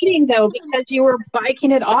eating though, because you were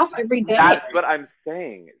biking it off every day. That's what I'm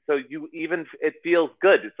saying. So it feels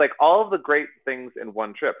good. It's like all of the great things in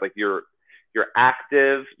one trip. Like you're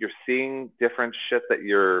active, you're seeing different shit that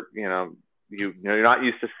you're not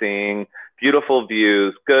used to seeing, beautiful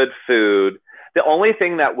views, good food. The only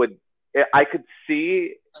thing that I could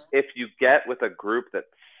see if you get with a group that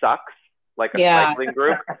sucks, like a cycling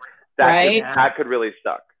group, that could really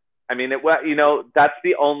suck. I mean, that's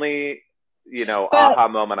the only, aha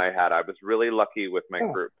moment I had. I was really lucky with my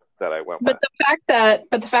group that I went with.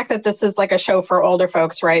 The fact that this is like a show for older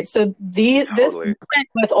folks, right? So this went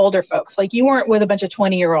with older folks. Like, you weren't with a bunch of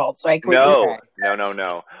 20-year-olds. Like, no.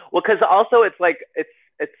 Well, because also it's like, it's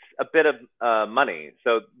a bit of money.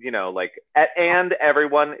 So, and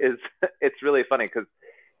everyone is, it's really funny because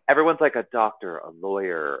everyone's like a doctor, a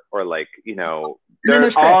lawyer, or like,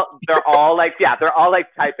 they're all like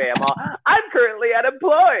type A. I'm currently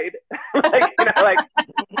unemployed. like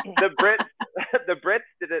the Brits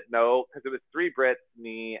didn't know, because it was 3 Brits,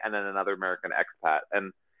 me, and then another American expat.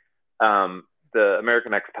 And the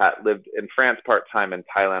American expat lived in France part-time and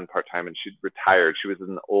Thailand part-time, and she'd retired. She was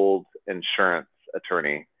an old insurance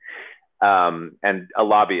attorney and a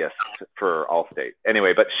lobbyist for Allstate.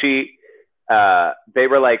 Anyway, but they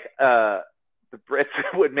were like, the Brits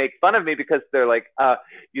would make fun of me because they're like,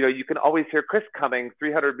 you can always hear Chris coming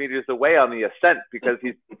 300 meters away on the ascent because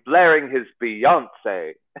he's blaring his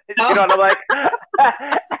Beyonce. And I'm like,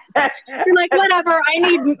 you're like, whatever, I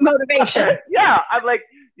need motivation. Yeah, I'm like,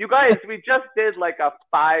 you guys, we just did like a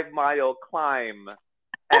 5-mile climb,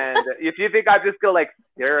 and if you think I'm just gonna like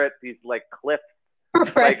stare at these like cliffs,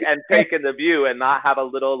 like, and take in the view and not have a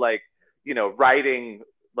little like, riding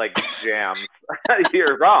like jams,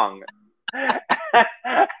 you're wrong. I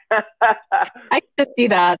can just see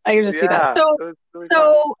that. See that.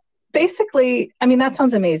 So basically, I mean, that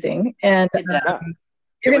sounds amazing, and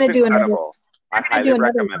you're going to do another. I highly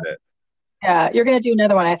recommend it. Yeah, you're going to do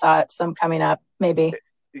another one. I thought some coming up, maybe.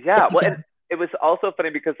 Yeah, well, and it was also funny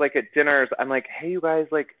because like at dinners, I'm like, hey, you guys,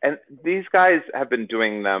 like, and these guys have been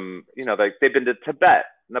doing them. Like they've been to Tibet,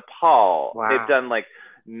 Nepal. Wow. They've done like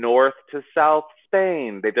north to south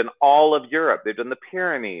Spain. They've done all of Europe. They've done the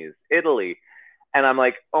Pyrenees, Italy. And I'm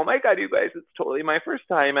like, oh my God, you guys, it's totally my first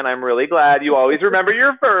time. And I'm really glad you always remember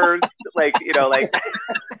your first. Like, like,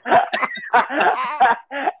 and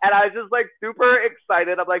I was just like super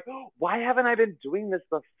excited. I'm like, why haven't I been doing this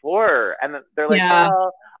before? And they're like,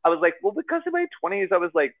 oh, I was like, well, because in my 20s, I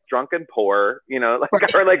was like drunk and poor, or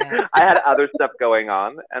like I had other stuff going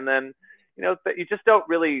on. And then, but you just don't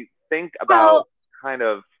really think about kind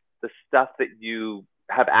of the stuff that you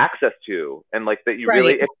have access to, and like that you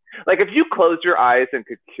really, if you close your eyes and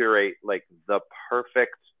could curate like the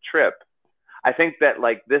perfect trip, I think that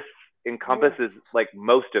like this encompasses like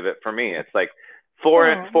most of it for me. It's like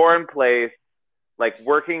foreign place, like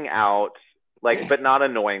working out, like, but not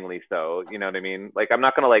annoyingly so, you know what I mean? Like, I'm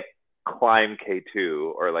not gonna like climb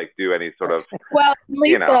K2 or like do any sort of, well,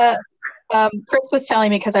 Lisa, Chris was telling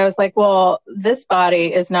me, because I was like, well, this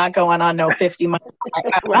body is not going on no 50 miles.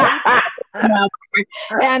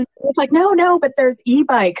 And it's like, no, but there's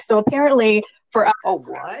e-bikes. So apparently for us,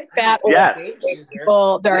 fat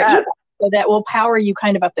people, there are e-bikes that will power you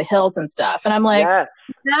kind of up the hills and stuff. And I'm like, that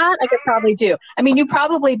I could probably do. I mean, you'd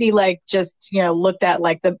probably be like, just, looked at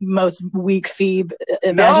like the most weak phoebe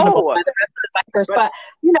imaginable by the rest of the but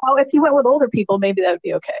if you went with older people, maybe that would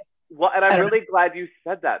be okay. Well, and I'm really glad you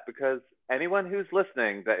said that, because anyone who's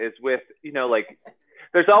listening that is with, like,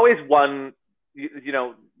 there's always one,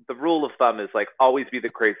 the rule of thumb is like always be the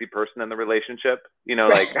crazy person in the relationship,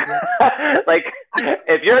 like, like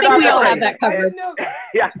if you're not, we all have that covered.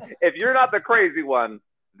 If you're not the crazy one,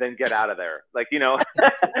 then get out of there. Like,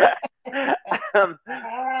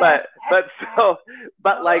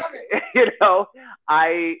 but like,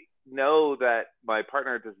 I know that my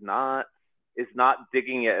partner is not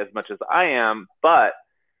digging it as much as I am, but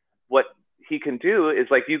what he can do is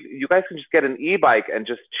like, you guys can just get an e-bike and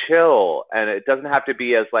just chill, and it doesn't have to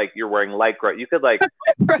be as like you're wearing Lycra. You could like,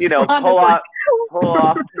 pull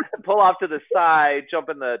off to the side, jump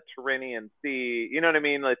in the Tyrrhenian Sea. You know what I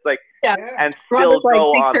mean? It's like, and still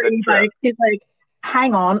go on the trip. He's like,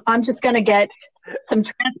 hang on, I'm just gonna get some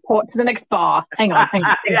transport to the next bar. Hang on.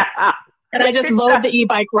 And I just load the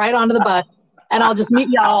e-bike right onto the bus, and I'll just meet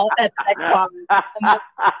y'all at the next bar.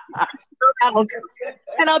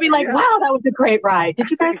 And I'll be like, wow, that was a great ride. Did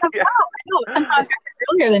you guys have fun? I know, sometimes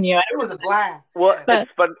earlier than you. It was a blast. Well,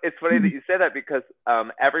 it's funny that you say that, because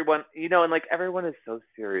everyone, and like everyone is so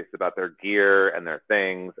serious about their gear and their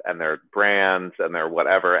things and their brands and their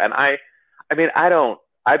whatever. And I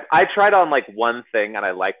tried on like one thing and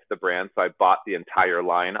I liked the brand, so I bought the entire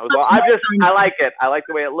line. I was like, I like it. I like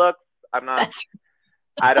the way it looks. I'm not.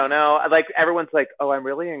 I don't know. Like everyone's like, oh, I'm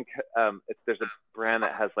really in. There's a brand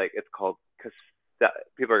that has like, it's called.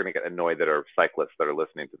 People are gonna get annoyed that are cyclists that are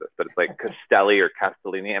listening to this, but it's like Castelli or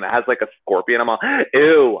Castellini, and it has like a scorpion. I'm all,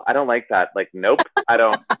 ew, I don't like that. Like, nope, I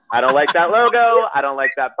don't like that logo. I don't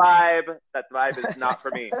like that vibe. That vibe is not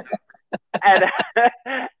for me. And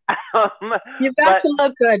you've got to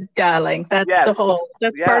look good, darling. That's the whole.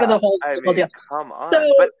 That's part of the whole deal. Come on.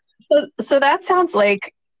 So that sounds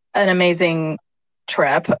like an amazing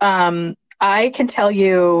trip. I can tell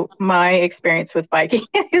you my experience with biking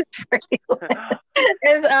is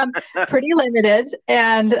pretty limited,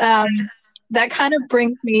 and that kind of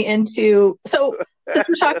brings me into. So since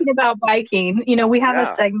we're talking about biking, we have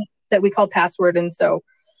a segment that we call Password, and so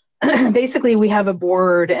basically we have a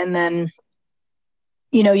board, and then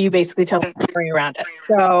you basically tell the story around it.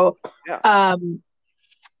 So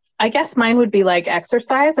I guess mine would be like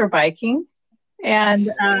exercise or biking. And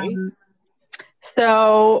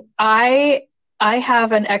so I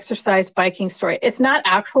have an exercise biking story. It's not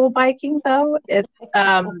actual biking though. It's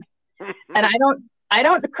and I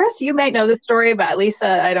don't Chris, you might know the story, but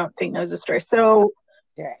Lisa I don't think knows the story. So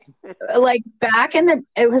like back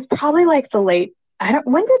it was probably like the late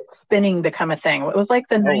when did spinning become a thing? It was like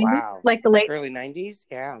the 90s, wow. Like the late early 90s?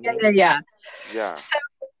 Yeah. Yeah. So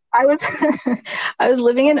I was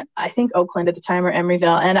living in, I think, Oakland at the time, or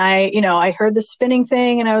Emeryville. And I heard the spinning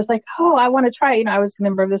thing and I was like, oh, I want to try, I was a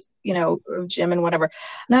member of this, gym and whatever.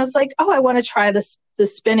 And I was like, oh, I want to try the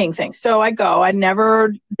spinning thing. So I go, I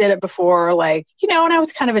never did it before, like, and I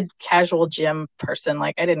was kind of a casual gym person.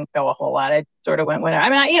 Like I didn't go a whole lot. I sort of went when,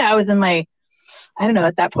 I was in my, I don't know,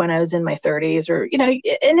 at that point I was in my 30s or, and when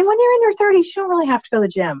you're in your 30s, you don't really have to go to the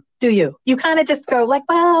gym, do you? You kind of just go like,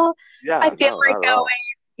 well, I feel like going.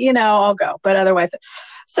 I'll go, but otherwise.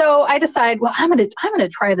 So I decide, well, I'm going to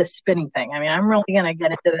try this spinning thing. I'm really going to get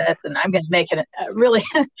into this, and I'm going to make it really,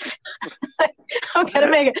 I'm going to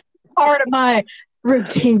make it part of my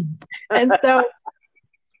routine. And so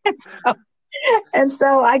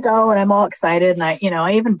I go and I'm all excited. And I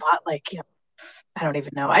even bought I don't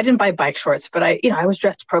even know. I didn't buy bike shorts, but I was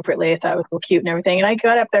dressed appropriately. I thought it was real cute and everything. And I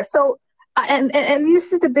got up there. So, and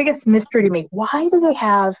this is the biggest mystery to me. Why do they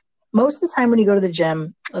have, most of the time when you go to the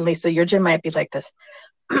gym, and Lisa, your gym might be like this.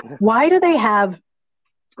 Why do they have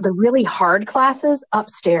the really hard classes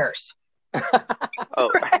upstairs? Oh,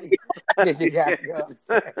 right.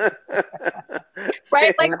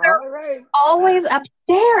 Right? Like they're always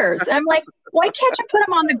upstairs. I'm like, why can't you put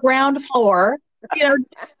them on the ground floor?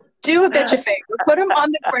 Do a bitch a favor. Put them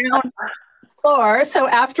on the ground floor. So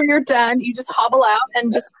after you're done, you just hobble out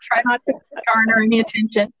and just try not to garner any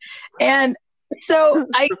attention. And so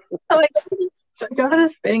I go to the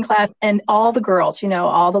spinning class, and all the girls,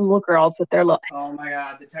 all the little girls with their little, oh my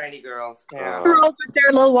God, the tiny girls, girls with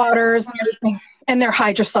their little waters and everything, and their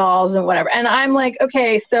hydrosols and whatever. And I'm like,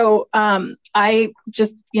 okay, so I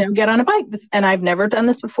just get on a bike, and I've never done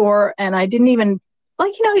this before, and I didn't even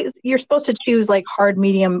you're supposed to choose like hard,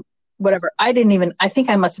 medium, whatever. I think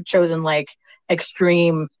I must have chosen like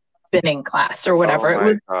extreme spinning class or whatever.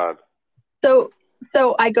 Oh my God.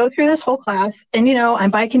 So I go through this whole class, and,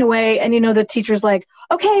 I'm biking away, and, the teacher's like,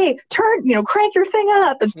 okay, turn, crank your thing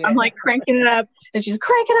up. And so I'm like cranking it up, and she's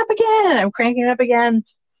cranking it up again. I'm cranking it up again.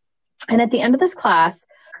 And at the end of this class,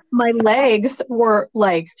 my legs were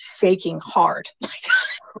like shaking hard.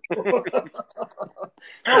 Like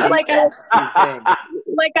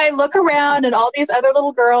I look around and all these other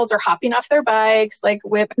little girls are hopping off their bikes, like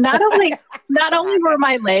not only were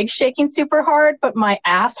my legs shaking super hard, but my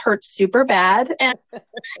ass hurt super bad. And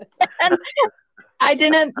I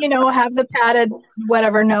didn't, have the padded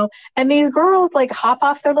whatever, no. And these girls like hop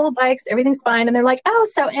off their little bikes, everything's fine. And they're like, oh,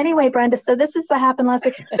 so anyway, Brenda, so this is what happened last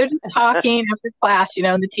week. They're just talking after class,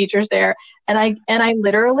 and the teacher's there. And I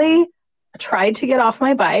literally tried to get off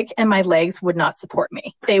my bike and my legs would not support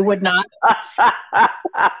me. They would not.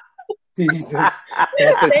 Jesus.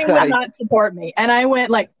 They would not support me. And I went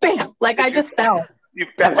like, bam, like I just fell. You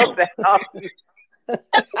fell down.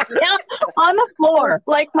 Yeah, on the floor.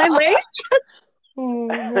 Like my legs.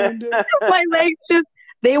 My legs just,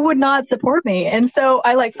 they would not support me. And so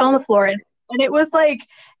I like fell on the floor and it was like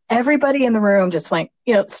everybody in the room just went,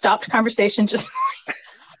 stopped conversation, just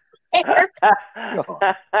oh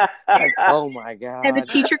my God. And the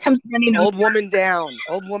teacher comes running Old woman down.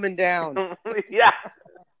 Yeah.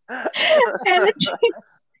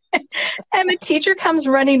 And the teacher comes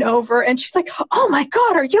running over and she's like, oh my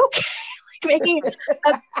God, are you okay? Making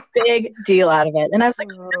a big deal out of it. And I was like,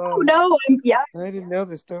 no, I didn't know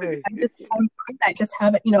the story. I just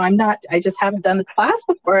haven't, I just haven't done this class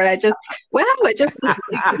before. And it just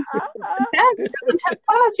intense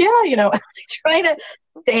class. Yeah. Trying to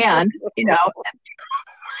stand,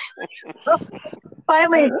 So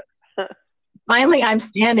finally I'm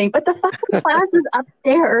standing, but the fucking class is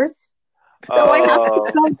upstairs. So I have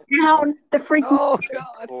to go down the freaking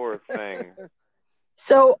God. Poor thing.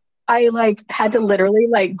 So I had to literally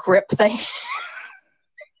grip the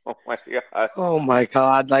Oh my God. Oh my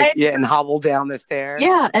God. And hobble down the stairs.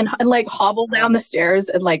 Yeah, and hobble down the stairs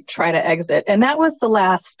and try to exit. And that was the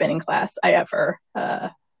last spinning class I ever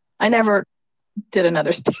I never did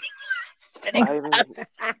another spinning class.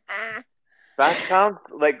 That sounds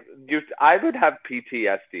like I would have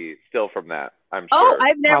PTSD still from that, I'm sure. Oh,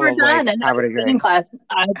 I've never done another spinning class.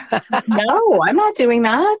 No, I'm not doing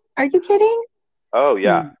that. Are you kidding? Oh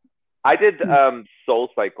yeah. I did Soul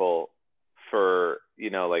Cycle for,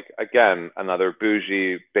 again, another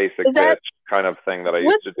bougie basic bitch kind of thing that I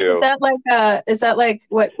used to do. Is that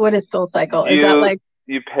what is Soul Cycle? Is that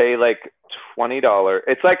you pay $20.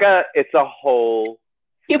 It's a whole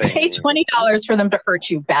You pay $20 for them to hurt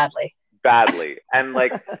you badly. And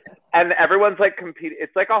and everyone's competing.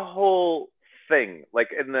 It's a whole thing.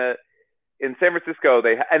 In San Francisco,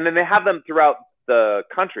 they have them throughout the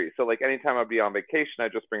country. So anytime I'd be on vacation, I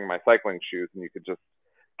just bring my cycling shoes and you could just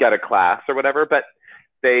get a class or whatever. But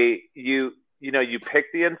you pick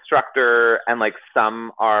the instructor and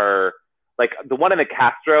some are the one in the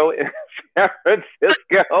Castro in San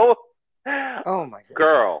Francisco. Oh my God.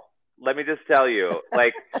 Girl, let me just tell you,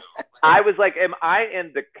 I was am I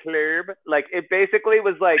in the club? It basically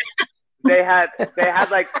was they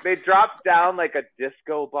dropped down a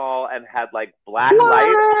disco ball and had black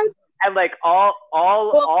lights. And all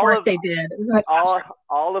of they did.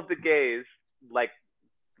 All of the gays like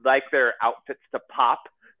their outfits to pop.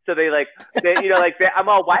 So they I'm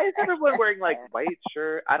all, why is everyone wearing white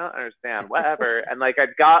shirt? I don't understand. Whatever. And I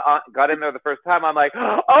got in there the first time. I'm like,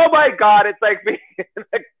 oh my God, it's me in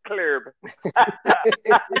the club.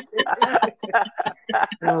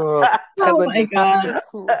 Oh my God.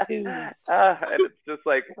 Cool tunes. And it's just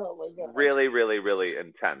really, really, really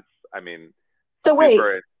intense. I mean, so wait.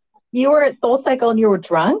 You were at Soul Cycle and you were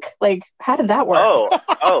drunk? How did that work?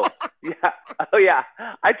 Oh, yeah.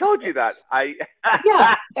 I told you that.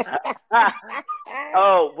 Yeah.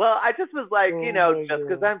 Oh, well, I just was just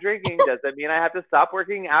because I'm drinking doesn't mean I have to stop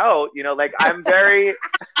working out. I'm very.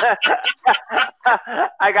 I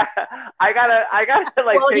gotta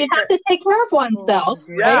Well, you have to take care of oneself.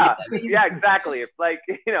 Yeah, right? Yeah, exactly. It's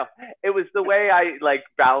it was the way I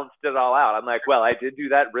balanced it all out. I'm well, I did do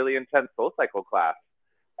that really intense Soul Cycle class.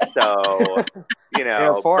 So,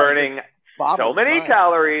 burning so many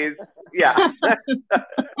calories. Yeah.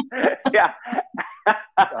 Yeah.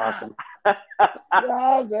 That's awesome.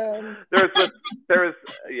 Awesome. There's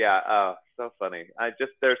so funny.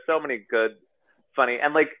 There's so many good, funny,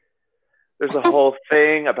 and there's a whole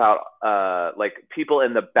thing about people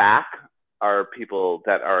in the back are people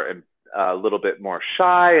that are a little bit more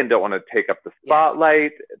shy and don't want to take up the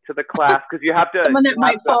spotlight to the class because you have to. Someone that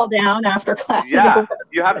might fall down after class. Yeah,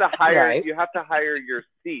 you have to hire. Right. You have to hire your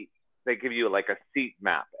seat. They give you a seat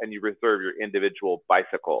map, and you reserve your individual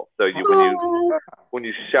bicycle. So when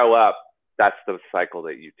you show up, that's the cycle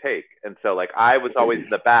that you take. And so I was always in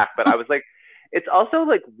the back, but I was it's also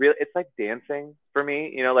real. It's dancing for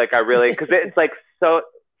me. I really because it's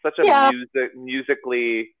such a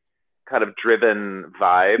musically kind of driven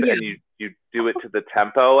vibe, and you do it to the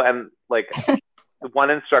tempo. And like the one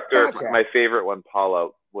instructor, my favorite one, Paula,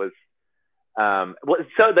 was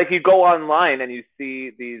so like you go online and you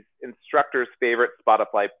see these instructors' favorite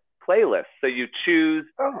Spotify playlists. So you choose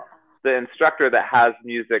the instructor that has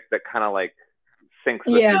music that kind of like syncs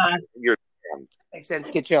with your makes sense.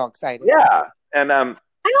 Get you all excited. Yeah. And I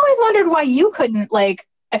always wondered why you couldn't, like,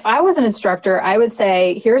 if I was an instructor, I would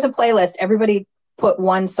say, here's a playlist, everybody put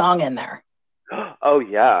one song in there. Oh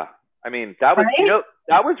yeah. I mean, that was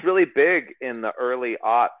that was really big in the early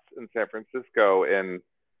aughts in San Francisco in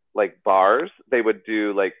like bars. They would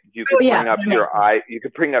do like you could bring up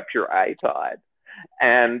your iPod.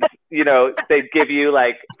 And, you know, they'd give you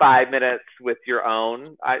like 5 minutes with your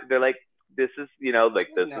own. They're like, this is, you know, like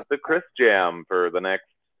this is the Chris Jam for the next,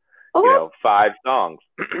 5 songs.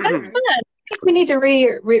 That's fun. I think we need to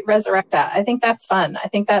resurrect that. I think that's fun. I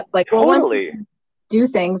think that like, once we do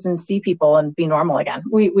things and see people and be normal again,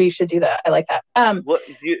 we should do that. I like that. Well,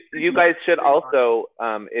 you guys should also,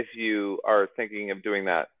 if you are thinking of doing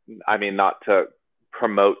that, I mean, not to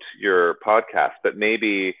promote your podcast, but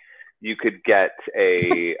maybe you could get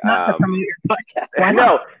a no.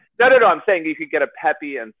 I'm saying you could get a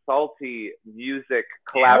peppy and salty music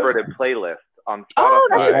collaborative playlist on Spotify. Oh,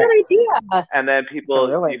 that's a good idea. And then people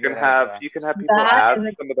you can have people add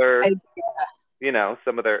some of their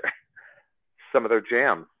some of their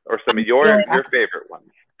jams or some of your favorite ones.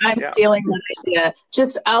 I'm feeling that idea.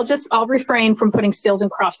 I'll refrain from putting Stills and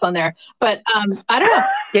Crofts on there, but I don't know.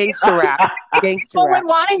 Gangster rap. People would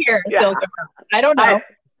want to hear Stills and Crofts. I don't know.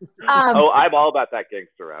 I'm all about that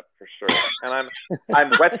gangster rap for sure, and I'm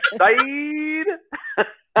West Side.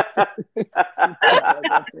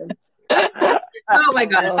 Oh my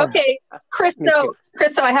god! Okay, Chris. So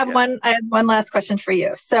I have one last question for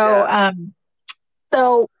you. So,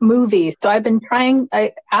 so movies. So I've been trying.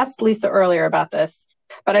 I asked Lisa earlier about this,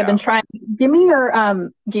 but I've been trying. Give me your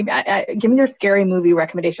scary movie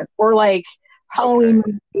recommendations, or like Halloween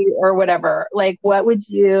movie, or whatever. Like, what would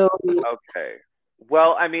you? Okay.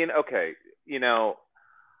 Well, I mean, you know,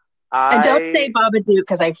 and don't say Babadook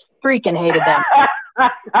because I freaking hated them.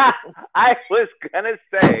 I was gonna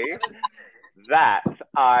say that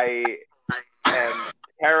I am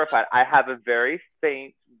terrified. I have a very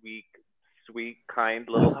faint, weak, sweet, kind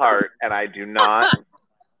little heart, and I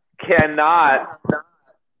cannot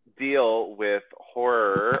deal with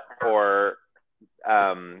horror or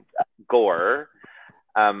gore.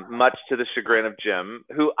 Much to the chagrin of Jim,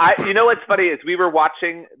 who you know what's funny is we were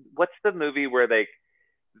watching, what's the movie where they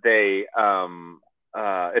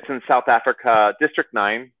it's in South Africa, District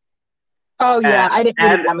 9. Oh yeah, I didn't know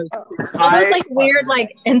that movie. Those like weird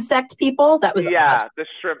like insect people. That was the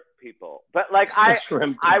shrimp people. But like I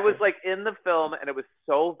was like in the film and it was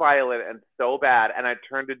so violent and so bad, and I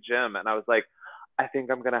turned to Jim and I was like, I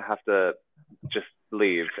think I'm gonna have to just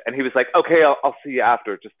leave. And he was like, okay, I'll see you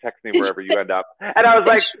after. Just text me wherever you end up. And I was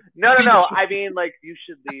like, no. I mean, like, you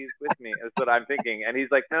should leave with me is what I'm thinking. And he's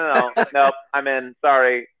like, no, I'm in.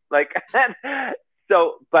 Sorry. Like,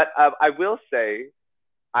 so, but I will say,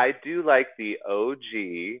 I do like the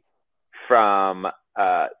OG from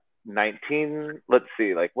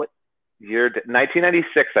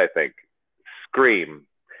 1996, I think. Scream,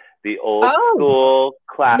 the old school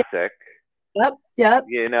classic. Yep.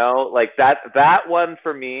 You know, like that one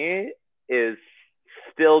for me is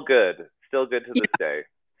still good to this day.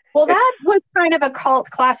 Well, that was kind of a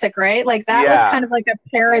cult classic, right? Like that was kind of like a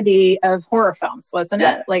parody of horror films, wasn't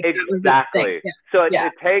it? Like exactly. So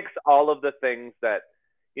it takes all of the things that,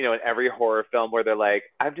 you know, in every horror film where they're like,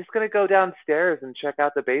 I'm just going to go downstairs and check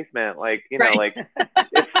out the basement. Like, you know, like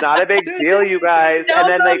it's not a big deal, you guys. Don't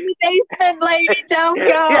go to the basement, lady. Don't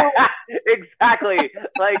go. Yeah, exactly.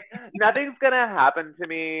 Like nothing's going to happen to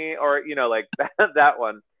me, or, you know, like that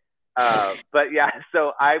one. But yeah,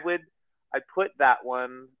 so I'd put that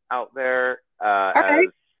one out there as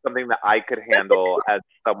something that I could handle as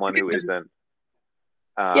someone who isn't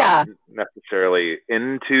necessarily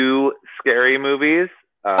into scary movies.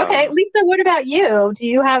 Okay, Lisa, what about you? Do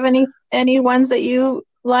you have any ones that you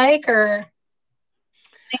like, or?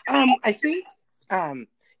 I think, I'm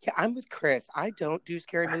with Chris. I don't do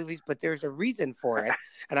scary movies, but there's a reason for it.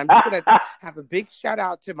 And I'm just going to have a big shout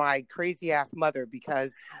out to my crazy ass mother,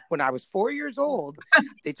 because when I was 4 years old,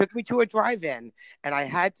 they took me to a drive-in and I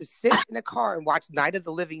had to sit in the car and watch Night of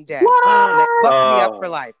the Living Dead. What? And it fucked me up for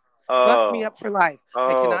life. Fucked me up for life.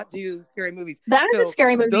 I cannot do scary movies. That is a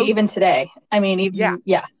scary movie even today. I mean, yeah.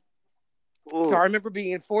 So I remember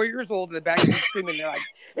being 4 years old in the backseat screaming. They're like,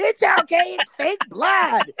 "It's okay, it's fake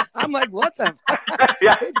blood." I'm like, "What the fuck?"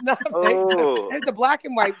 Yeah. It's not fake blood. It's a black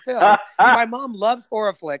and white film. My mom loves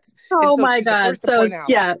horror flicks. Oh, and so my she's God. the first to So, point out.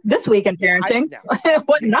 yeah, this week in parenting.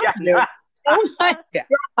 What not to do. Oh, my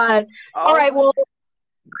God. All right, well,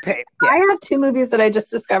 Yes. I have two movies that I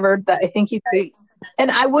just discovered that I think you guys,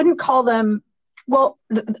 and I wouldn't call them, well,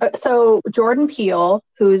 so Jordan Peele,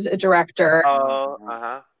 who's a director,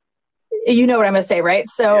 you know what I'm going to say, right?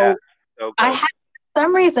 So I had, for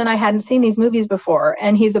some reason, I hadn't seen these movies before,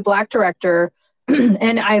 and he's a black director,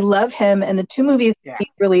 and I love him. And the two movies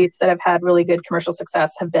he released that have had really good commercial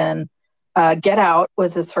success have been Get Out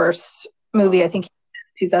was his first movie, I think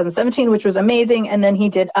 2017, which was amazing, and then he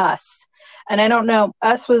did Us. And I don't know,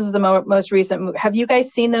 Us was the most recent movie. Have you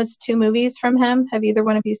guys seen those two movies from him? Have either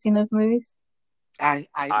one of you seen those movies? I'm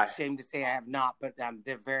ashamed to say I have not, but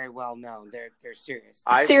they're very well known. They're serious.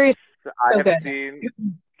 I have seen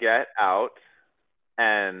Get Out,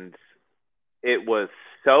 and it was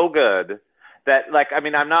so good that, like, I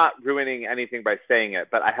mean, I'm not ruining anything by saying it,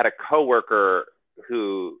 but I had a coworker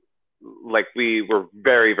who, like, we were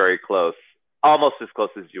very, very close, almost as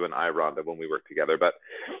close as you and I, Rhonda, when we worked together. But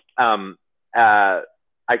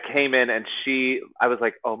I came in and I was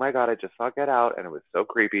like, "Oh my God, I just saw Get Out," and it was so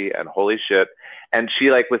creepy and holy shit. And she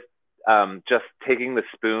like was just taking the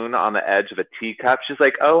spoon on the edge of a teacup. She's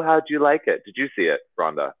like, "Oh, how'd you like it? Did you see it,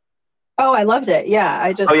 Rhonda?" Oh, I loved it.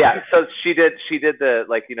 Yeah, Oh yeah. So she did the,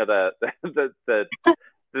 like, you know, the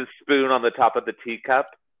spoon on the top of the teacup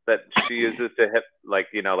that she uses to hit, like,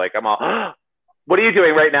 you know, like, I'm all, "What are you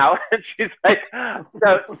doing right now?" And she's like,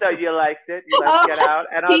 so you liked it? You liked Get Out?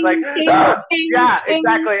 And I was like, yeah,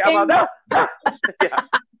 exactly. I'm all, no. Yeah.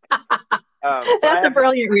 That's a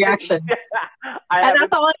brilliant reaction. And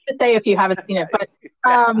that's all I have to say if you haven't seen it. But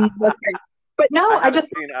but no, I just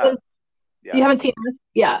you haven't seen Us?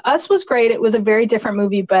 Yeah, Us was great. It was a very different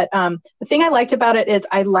movie, but the thing I liked about it is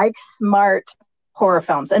I like smart horror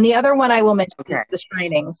films. And the other one I will mention is The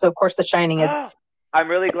Shining. So of course The Shining is. I'm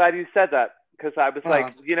really glad you said that, because I was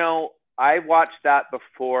like, you know, I watched that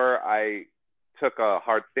before I took a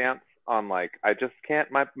hard stance on, like, I just can't,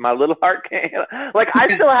 my little heart can't, like,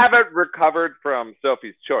 I still haven't recovered from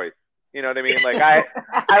Sophie's Choice. You know what I mean? Like, I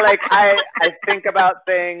think about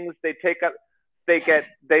things, they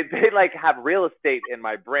like have real estate in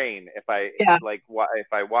my brain if I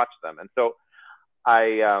watch them. And so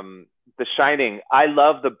The Shining, I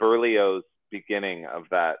love the Berlioz beginning of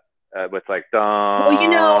that. With like, well, you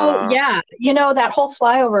know, that whole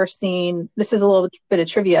flyover scene, this is a little bit of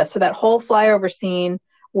trivia. So that whole flyover scene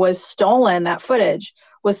was stolen, that footage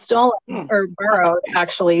was stolen or borrowed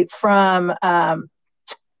actually from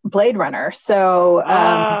Blade Runner. So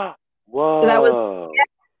whoa. That was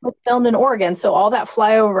filmed in Oregon. So all that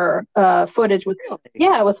flyover footage was,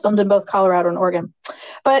 it was filmed in both Colorado and Oregon.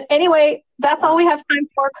 But anyway, that's all we have time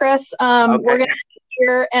for, Chris. We're going to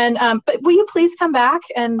here, and but will you please come back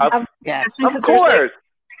and have of course,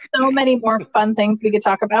 so many more fun things we could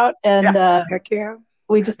talk about, and heck yeah,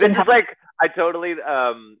 we just this is like, I totally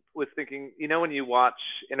was thinking, you know, when you watch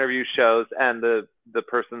interview shows and the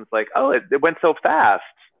person's like, "Oh, it went so fast,"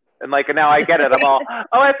 and like, now I get it. I'm all,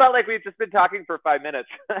 I felt like we've just been talking for 5 minutes.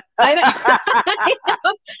 I know.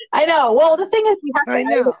 I know. Well, the thing is, we have to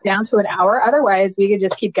edit it down to an hour. Otherwise, we could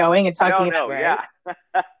just keep going and talking about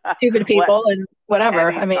stupid people and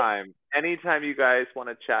whatever. Anytime you guys want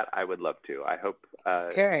to chat, I would love to. I hope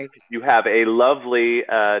you have a lovely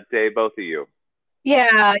day, both of you.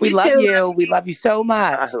 Yeah, we love you. We love you so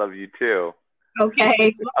much. I love you too.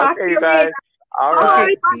 Okay. Okay, you guys. All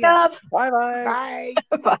right. Bye. Bye.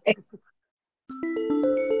 Bye.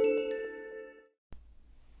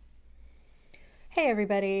 Hey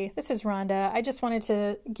everybody, this is Rhonda. I just wanted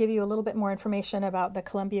to give you a little bit more information about the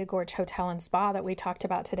Columbia Gorge Hotel and Spa that we talked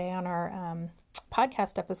about today on our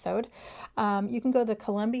podcast episode. You can go to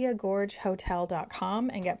columbiagorgehotel.com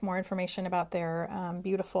and get more information about their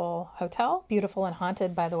beautiful hotel, beautiful and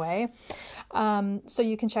haunted, by the way. So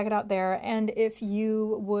you can check it out there. And if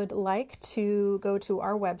you would like to go to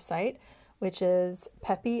our website, which is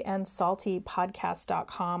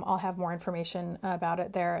peppyandsaltypodcast.com. I'll have more information about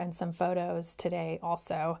it there and some photos today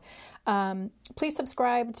also. Please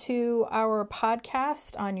subscribe to our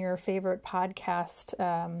podcast on your favorite podcast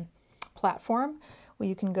platform. Well,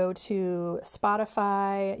 you can go to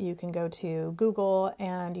Spotify, you can go to Google,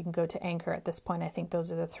 and you can go to Anchor at this point. I think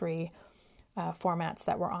those are the three formats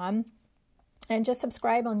that we're on. And just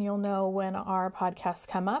subscribe and you'll know when our podcasts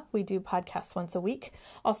come up. We do podcasts once a week.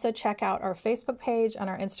 Also check out our Facebook page and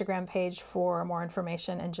our Instagram page for more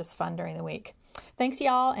information and just fun during the week. Thanks,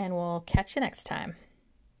 y'all, and we'll catch you next time.